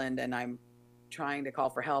island and I'm trying to call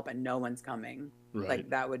for help and no one's coming. Like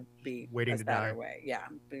that would be waiting to die. Way. Yeah,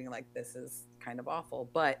 being like, this is kind of awful.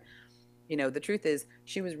 But the truth is,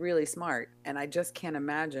 she was really smart, and I just can't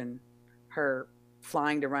imagine her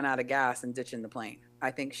flying to run out of gas and ditching the plane.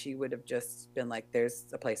 I think she would have just been like, there's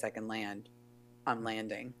a place I can land. I'm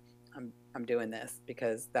landing. I'm doing this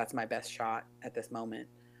because that's my best shot at this moment.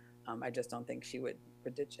 I just don't think she would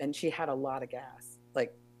ditch. And she had a lot of gas,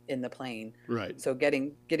 like in the plane. Right. So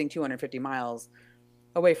getting 250 miles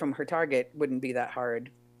away from her target wouldn't be that hard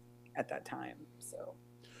at that time. So.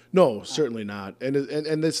 No, certainly not. And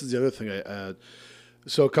this is the other thing.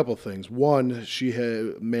 So a couple of things. One, she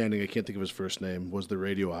had Manning. I can't think of his first name. Was the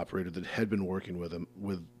radio operator that had been working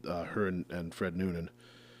with her and Fred Noonan,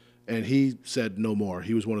 and he said no more.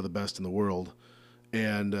 He was one of the best in the world,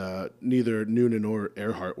 and neither Noonan or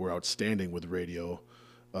Earhart were outstanding with radio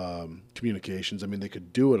communications. I mean, they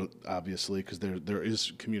could do it obviously because there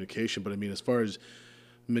is communication, but I mean, as far as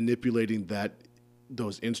manipulating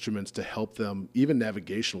those instruments to help them even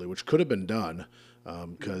navigationally, which could have been done,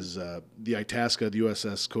 because the Itasca, the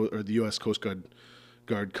U.S. Coast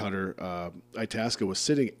Guard cutter Itasca was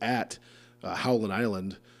sitting at Howland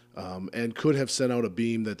Island and could have sent out a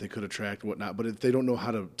beam that they could have tracked and whatnot. But if they don't know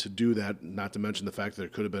how to do that, not to mention the fact that there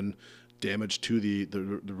could have been damage to the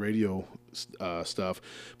radio stuff.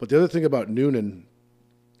 But the other thing about Noonan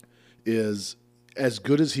is, as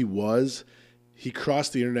good as he was, he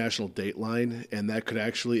crossed the international date line, and that could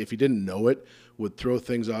actually, if he didn't know it, would throw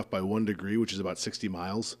things off by 1 degree, which is about 60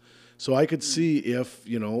 miles. So I could see if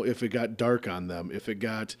it got dark on them, if it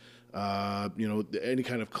got, any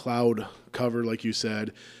kind of cloud cover, like you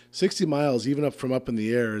said, 60 miles, even up in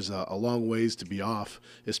the air, is a long ways to be off,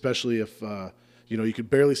 especially if, you could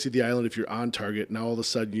barely see the island if you're on target. Now all of a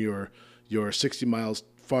sudden you're 60 miles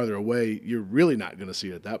farther away. You're really not going to see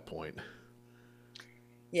it at that point.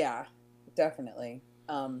 Yeah, definitely.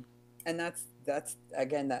 And that's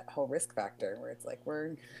again, that whole risk factor where it's like,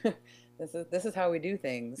 this is how we do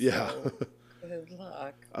things. Yeah. So, Good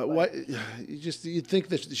luck. What you'd think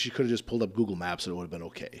that she could have just pulled up Google Maps and it would have been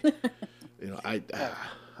okay.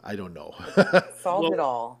 I don't know. Solved it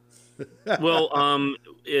all. Well,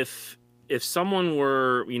 if someone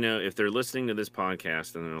were, if they're listening to this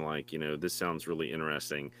podcast and they're like, this sounds really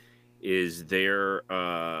interesting, is there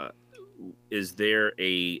a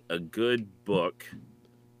good book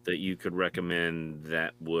that you could recommend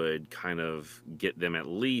that would kind of get them at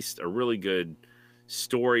least a really good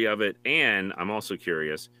story of it? And I'm also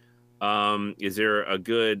curious, is there a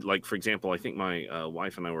good, like, for example, I think my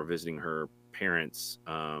wife and I were visiting her parents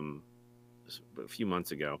a few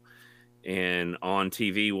months ago, and on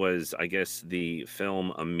TV was, I guess, the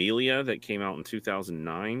film Amelia that came out in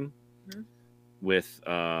 2009 with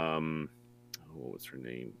what's her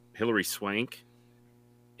name, Hilary Swank.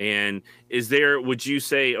 And would you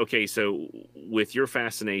say, okay, so with your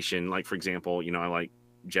fascination, like, for example, I like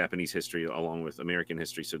Japanese history along with American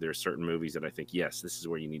history, so there are certain movies that I think, yes, this is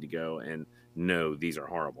where you need to go, and no, these are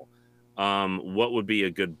horrible. What would be a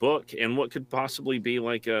good book, and what could possibly be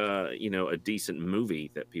like a decent movie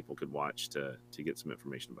that people could watch to get some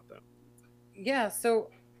information about that? Yeah, so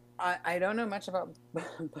I don't know much about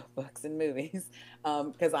books and movies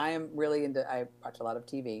because I watch a lot of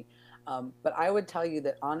TV. But I would tell you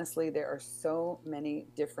that honestly, there are so many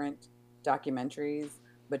different documentaries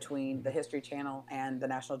between the History Channel and the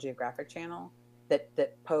National Geographic Channel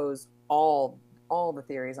that pose all the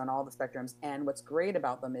theories on all the spectrums. And what's great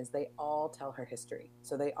about them is they all tell her history.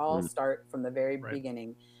 So they all start from the very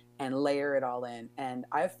beginning and layer it all in. And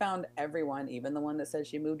I've found everyone, even the one that says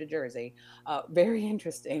she moved to Jersey, very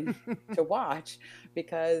interesting to watch,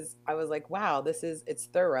 because I was like, wow, it's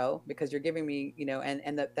thorough, because you're giving me,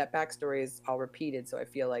 and that backstory is all repeated. So I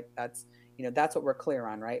feel like that's what we're clear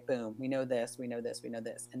on, right? Boom. We know this, we know this, we know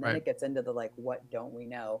this. And then it gets into the, like, what don't we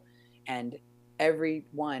know? And every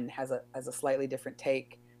one has a slightly different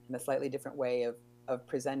take and a slightly different way of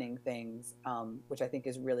presenting things, which I think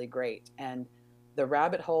is really great. And the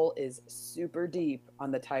rabbit hole is super deep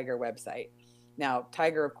on the Tiger website. Now,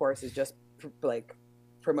 Tiger, of course, is just like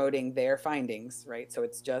promoting their findings, right? So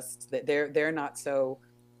it's just that they're not so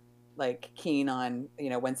like keen on,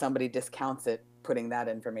 when somebody discounts it, putting that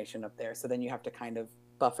information up there. So then you have to kind of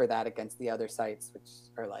buffer that against the other sites, which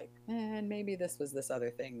are like, and maybe this was this other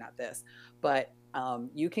thing, not this. But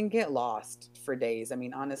you can get lost for days. I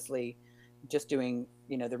mean, honestly, just doing,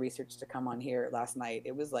 the research to come on here last night,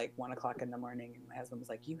 it was like 1:00 in the morning, and my husband was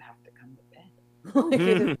like, you have to come to bed. It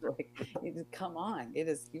is like, come on,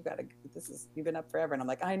 you've been up forever. And I'm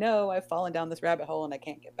like, I know, I've fallen down this rabbit hole and I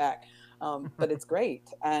can't get back. But it's great.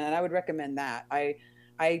 And I would recommend that.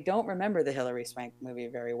 I don't remember the Hilary Swank movie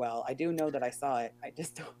very well. I do know that I saw it. I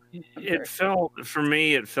just don't remember. For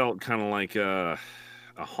me, it felt kind of like a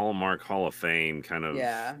Hallmark Hall of Fame kind of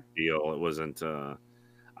deal. It wasn't,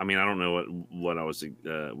 I mean, I don't know what I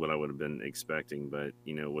would have been expecting, but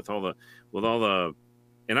with all the,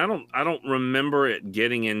 and I don't remember it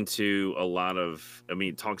getting into a lot of. I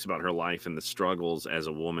mean, it talks about her life and the struggles as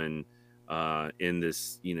a woman in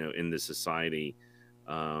this society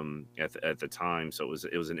at the time. So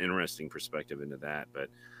it was an interesting perspective into that. But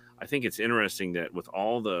I think it's interesting that with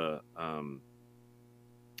all the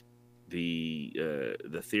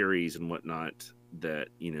theories and whatnot, that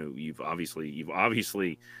you've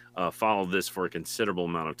obviously followed this for a considerable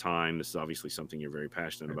amount of time. This is obviously something you're very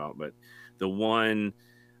passionate about. But the one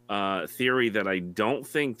theory that I don't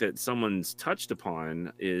think that someone's touched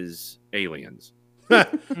upon is aliens.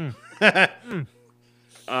 And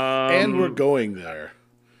we're going there.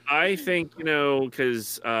 I think,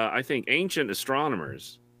 because I think ancient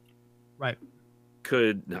astronomers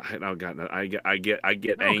could. Oh God, I get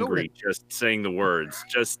angry just saying the words,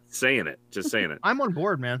 just saying it. I'm on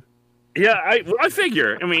board, man. Yeah, I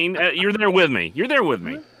figure. I mean, you're there with me.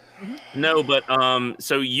 No, but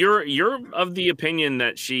so you're of the opinion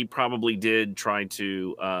that she probably did try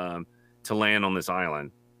to land on this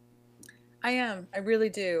island. I am. I really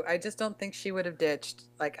do. I just don't think she would have ditched.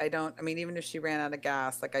 Like, I mean, even if she ran out of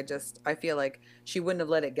gas, like, I feel like she wouldn't have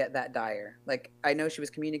let it get that dire. Like, I know she was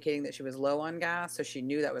communicating that she was low on gas, so she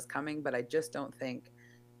knew that was coming, but I just don't think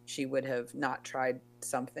she would have not tried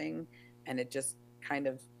something. And it just kind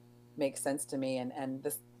of makes sense to me. And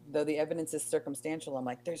this, though the evidence is circumstantial, I'm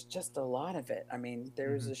like, there's just a lot of it. I mean,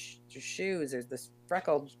 there's the shoes, there's this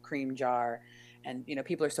freckled cream jar. And,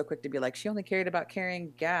 people are so quick to be like, she only cared about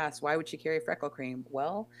carrying gas. Why would she carry freckle cream?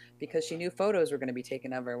 Well, because she knew photos were going to be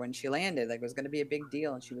taken of her when she landed. Like, it was going to be a big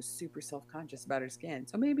deal. And she was super self-conscious about her skin.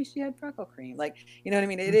 So maybe she had freckle cream. Like, you know what I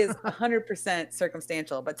mean? It is 100%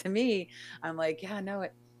 circumstantial. But to me, I'm like, yeah, no,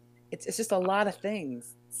 it's just a lot of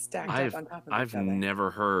things stacked up on top of I've each other. never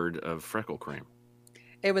heard of freckle cream.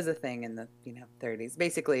 It was a thing in the 30s.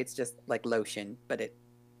 Basically, it's just like lotion, but it's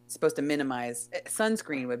supposed to minimize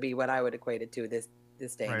sunscreen would be what I would equate it to this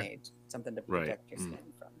day and age. Something to protect your skin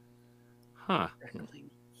from freckling.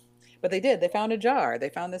 But they found a jar. They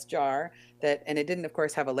found this jar and it didn't, of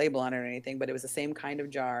course, have a label on it or anything, but it was the same kind of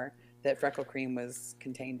jar that freckle cream was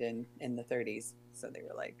contained in the 30s. So they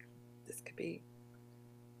were like, this could be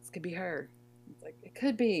her. It's like, it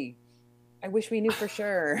could be. I wish we knew for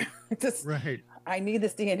sure. Right. I need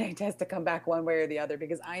this DNA test to come back one way or the other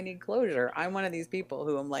because I need closure. I'm one of these people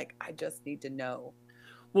who I'm like, I just need to know.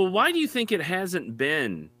 Well, why do you think it hasn't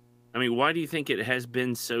been? I mean, why do you think it has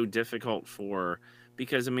been so difficult for?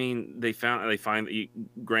 Because I mean, they find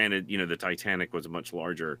granted, the Titanic was a much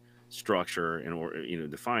larger structure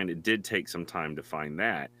and to find. It did take some time to find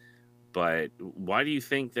that. But why do you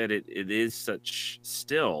think that it is such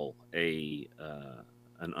still an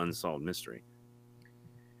unsolved mystery?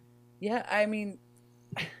 Yeah, I mean,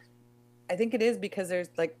 I think it is because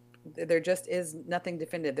there just is nothing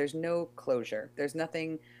definitive. There's no closure. There's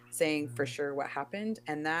nothing saying for sure what happened.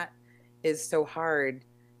 And that is so hard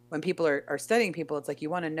when people are studying people. It's like you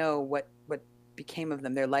want to know what became of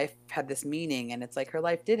them. Their life had this meaning. And it's like her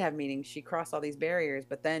life did have meaning. She crossed all these barriers,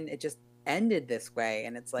 but then it just ended this way.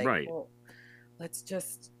 And it's like, well, let's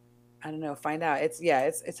just, I don't know, find out.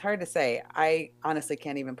 It's hard to say. I honestly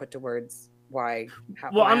can't even put to words why.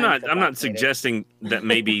 I'm not suggesting that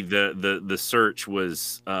maybe the search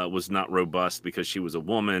was not robust because she was a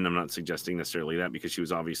woman. I'm not suggesting necessarily that because she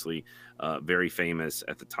was obviously very famous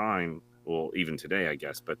at the time. Well, even today, I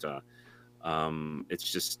guess. But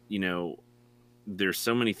it's just there's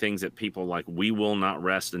so many things that people like. We will not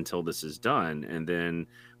rest until this is done,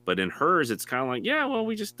 but in hers, it's kind of like, yeah, well,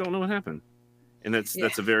 we just don't know what happened, and that's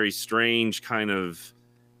a very strange kind of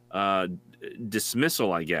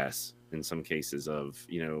dismissal, I guess. In some cases of,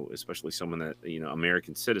 especially someone that,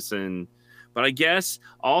 American citizen. But I guess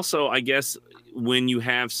when you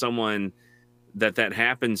have someone that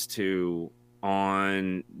happens to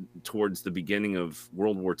towards the beginning of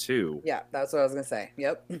World War II. Yeah, that's what I was going to say.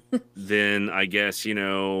 Yep. Then I guess,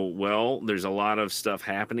 there's a lot of stuff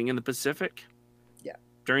happening in the Pacific. Yeah.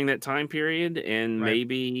 During that time period. And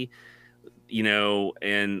maybe,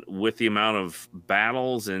 and with the amount of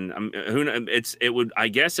battles and I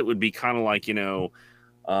guess it would be kind of like,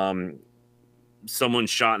 someone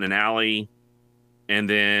shot in an alley and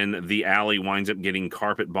then the alley winds up getting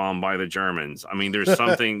carpet bombed by the Germans. I mean, there's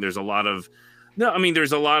a lot of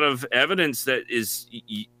evidence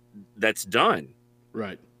that's done.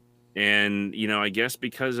 Right. And, I guess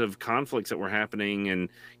because of conflicts that were happening and,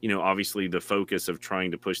 obviously the focus of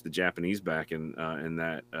trying to push the Japanese back in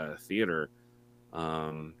that theater,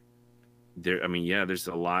 there's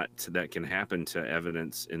a lot that can happen to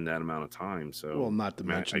evidence in that amount of time. So, well, not to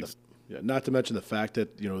mention the fact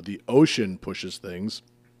that, the ocean pushes things.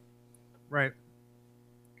 Right.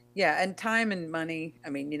 Yeah. And time and money. I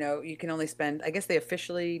mean, you can only spend, I guess they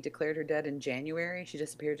officially declared her dead in January. She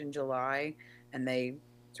disappeared in July and they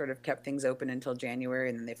sort of kept things open until January.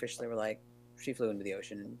 And then they officially were like, she flew into the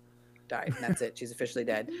ocean and died. And that's it. She's officially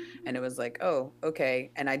dead. And it was like, oh,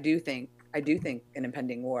 okay. And I do think an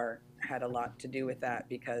impending war had a lot to do with that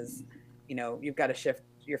because, you've got to shift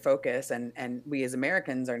your focus and we as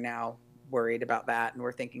Americans are now worried about that and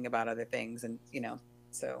we're thinking about other things. And,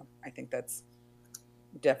 so I think that's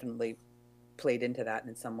definitely played into that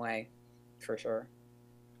in some way for sure.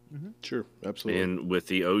 Mm-hmm. Sure. Absolutely. And with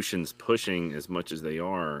the oceans pushing as much as they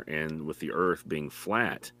are and with the earth being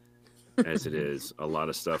flat as it is, a lot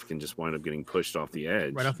of stuff can just wind up getting pushed off the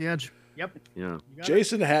edge. Right off the edge. Yep. Yeah.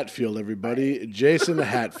 Jason Hatfield, everybody. Jason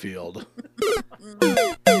Hatfield.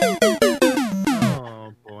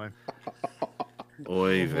 Oh, boy.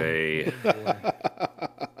 Oy vey.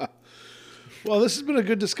 Well, this has been a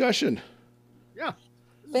good discussion. Yeah.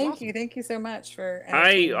 Thank you. Thank you so much for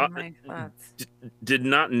my thoughts. Did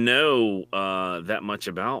not know that much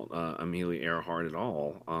about Amelia Earhart at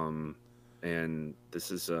all. And this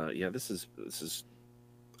is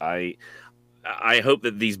I hope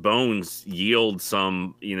that these bones yield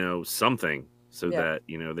some, something so that,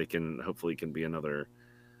 they can hopefully can be another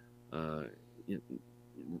kind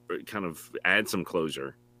of add some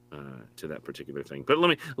closure to that particular thing. But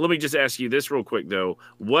let me just ask you this real quick though.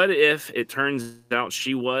 What if it turns out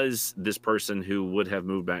she was this person who would have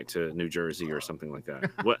moved back to New Jersey or something like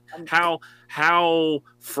that? How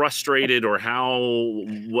frustrated or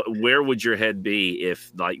where would your head be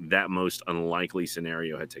if like that most unlikely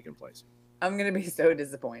scenario had taken place? I'm gonna be so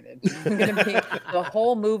disappointed. I'm gonna be the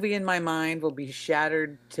whole movie in my mind will be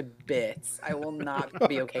shattered to bits. I will not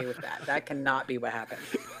be okay with that. That cannot be what happened.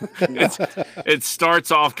 It starts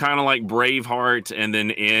off kind of like Braveheart and then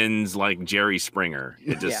ends like Jerry Springer.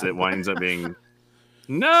 It winds up being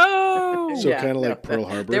no. So kind of like Pearl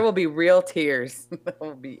Harbor. There will be real tears. There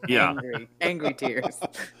will be angry tears.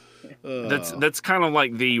 That's kind of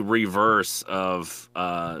like the reverse of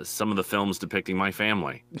some of the films depicting my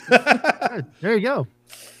family. There you go.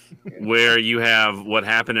 Where you have what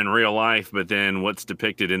happened in real life, but then what's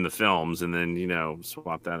depicted in the films, and then, you know,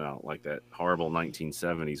 swap that out, like that horrible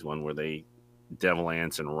 1970s one where Devil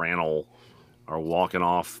Ants and Randall are walking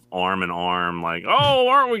off arm in arm, like, oh,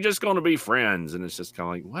 aren't we just going to be friends? And it's just kind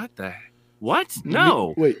of like, what?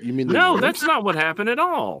 No. You mean no, that's not what happened at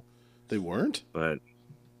all. They weren't? But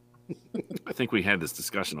I think we had this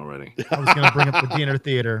discussion already. I was going to bring up the Diener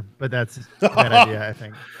Theater, but that's a bad idea, I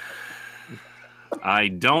think. I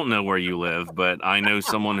don't know where you live, but I know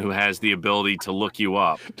someone who has the ability to look you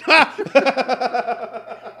up.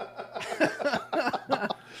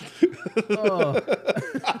 Oh.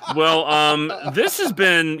 Well, this has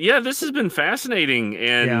been fascinating.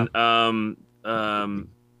 And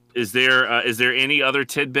is there any other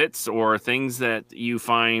tidbits or things that you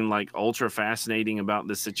find like ultra fascinating about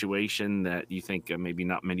this situation that you think maybe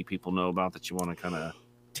not many people know about that you want to kind of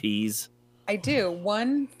tease? I do.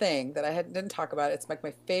 One thing that I didn't talk about, it's like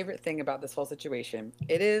my favorite thing about this whole situation.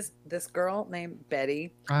 It is this girl named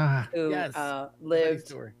Betty who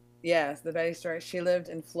lived. Yes, the Betty story. She lived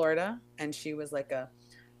in Florida, and she was like a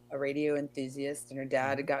radio enthusiast, and her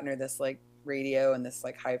dad had gotten her this like radio and this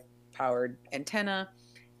like high-powered antenna,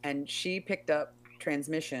 and she picked up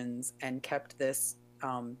transmissions and kept this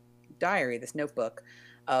diary, this notebook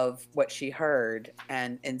of what she heard,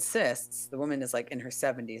 and insists, the woman is like in her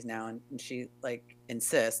 70s now, and she like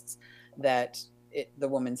insists that the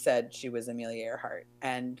woman said she was Amelia Earhart,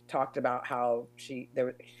 and talked about how she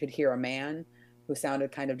could hear a man who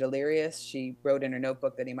sounded kind of delirious. She wrote in her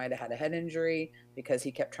notebook that he might have had a head injury because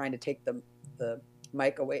he kept trying to take the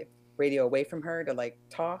radio away from her to like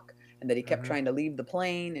talk, and that he kept trying to leave the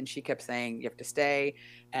plane, and she kept saying, you have to stay.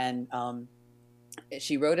 And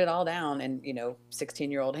she wrote it all down in,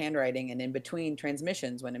 16-year-old handwriting. And in between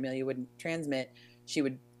transmissions, when Amelia wouldn't transmit, she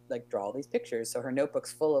would like draw all these pictures. So her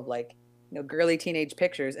notebook's full of like, girly teenage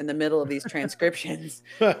pictures in the middle of these transcriptions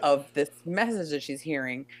of this message that she's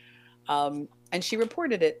hearing. And she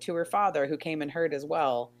reported it to her father, who came and heard as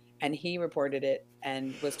well. And he reported it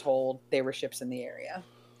and was told there were ships in the area.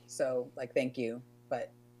 So like, thank you,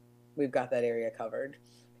 but we've got that area covered,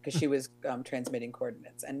 because she was transmitting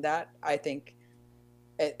coordinates. And that, I think,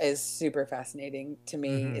 is super fascinating to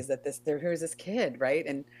me, is that here's this kid, right?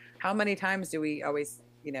 And how many times do we always,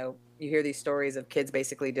 you hear these stories of kids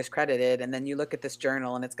basically discredited, and then you look at this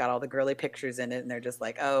journal and it's got all the girly pictures in it, and they're just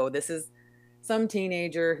like, oh, this is some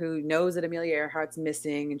teenager who knows that Amelia Earhart's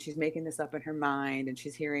missing, and she's making this up in her mind, and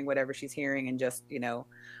she's hearing whatever she's hearing, and just,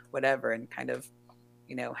 whatever, and kind of,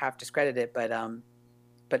 half discredit it.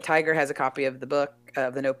 But Tiger has a copy of the book,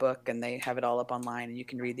 of the notebook, and they have it all up online, and you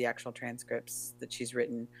can read the actual transcripts that she's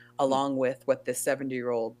written, along with what this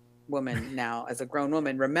 70-year-old woman now, as a grown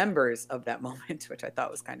woman, remembers of that moment, which I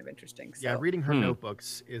thought was kind of interesting. So, yeah, reading her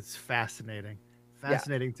notebooks is fascinating.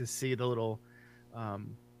 Fascinating to see the little,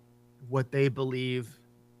 what they believe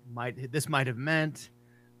this might have meant,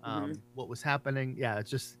 what was happening. Yeah,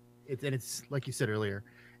 it's like you said earlier,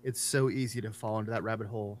 it's so easy to fall into that rabbit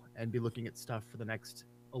hole and be looking at stuff for the next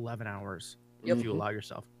 11 hours if you allow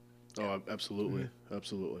yourself. Oh, absolutely.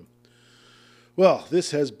 Absolutely. Well, this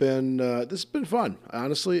has been fun.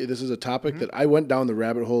 Honestly, this is a topic that I went down the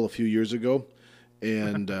rabbit hole a few years ago,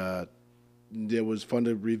 and it was fun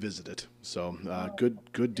to revisit it. So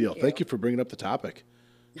good deal. Thank you for bringing up the topic.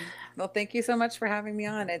 Well, thank you so much for having me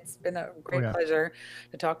on. It's been a great pleasure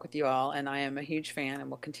to talk with you all, and I am a huge fan and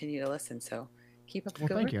will continue to listen. So keep up the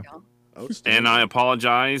good work, y'all. And I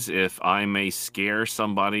apologize if I may scare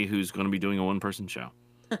somebody who's going to be doing a one-person show.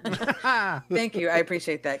 Thank you. I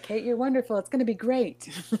appreciate that. Kate, you're wonderful. It's going to be great.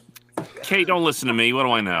 Kate, don't listen to me. What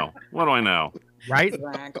do I know? Right?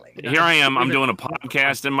 Exactly. Here I am. I'm doing a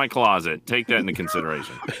podcast in my closet. Take that into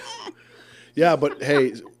consideration. Yeah, but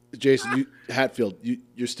hey, Jason, Hatfield,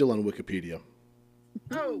 you're still on Wikipedia.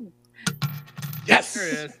 Oh. Yes. There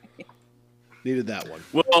it is. Needed that one.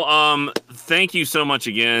 Well, thank you so much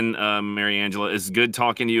again, Mary Angela. It's good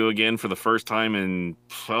talking to you again for the first time in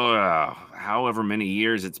however many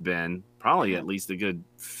years it's been. Probably at least a good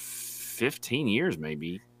 15 years,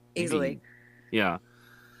 maybe. Easily. Yeah.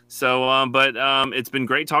 So, but it's been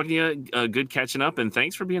great talking to you. Good catching up, and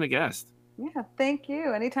thanks for being a guest. Yeah, thank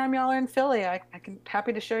you. Anytime y'all are in Philly, I can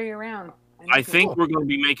happy to show you around. I think we're going to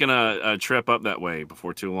be making a trip up that way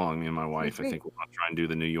before too long. Me and my wife. Sweet. I think we're going to try and do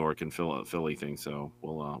the New York and Philly thing. So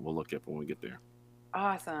we'll look up when we get there.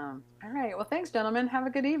 Awesome. All right. Well, thanks, gentlemen. Have a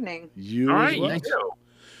good evening. You All as right. well. You too.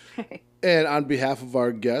 And on behalf of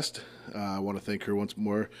our guest, I want to thank her once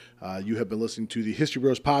more. You have been listening to the History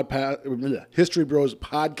Bros podcast,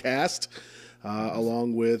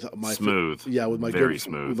 along with my smooth, with my very good,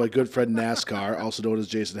 smooth, with my good friend NASCAR, also known as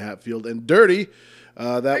Jason Hatfield, and Dirty.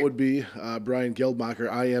 That would be Brian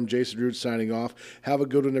Geldmacher. I am Jason Root signing off. Have a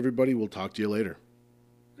good one, everybody. We'll talk to you later.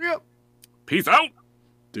 Yep. Peace out.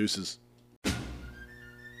 Deuces.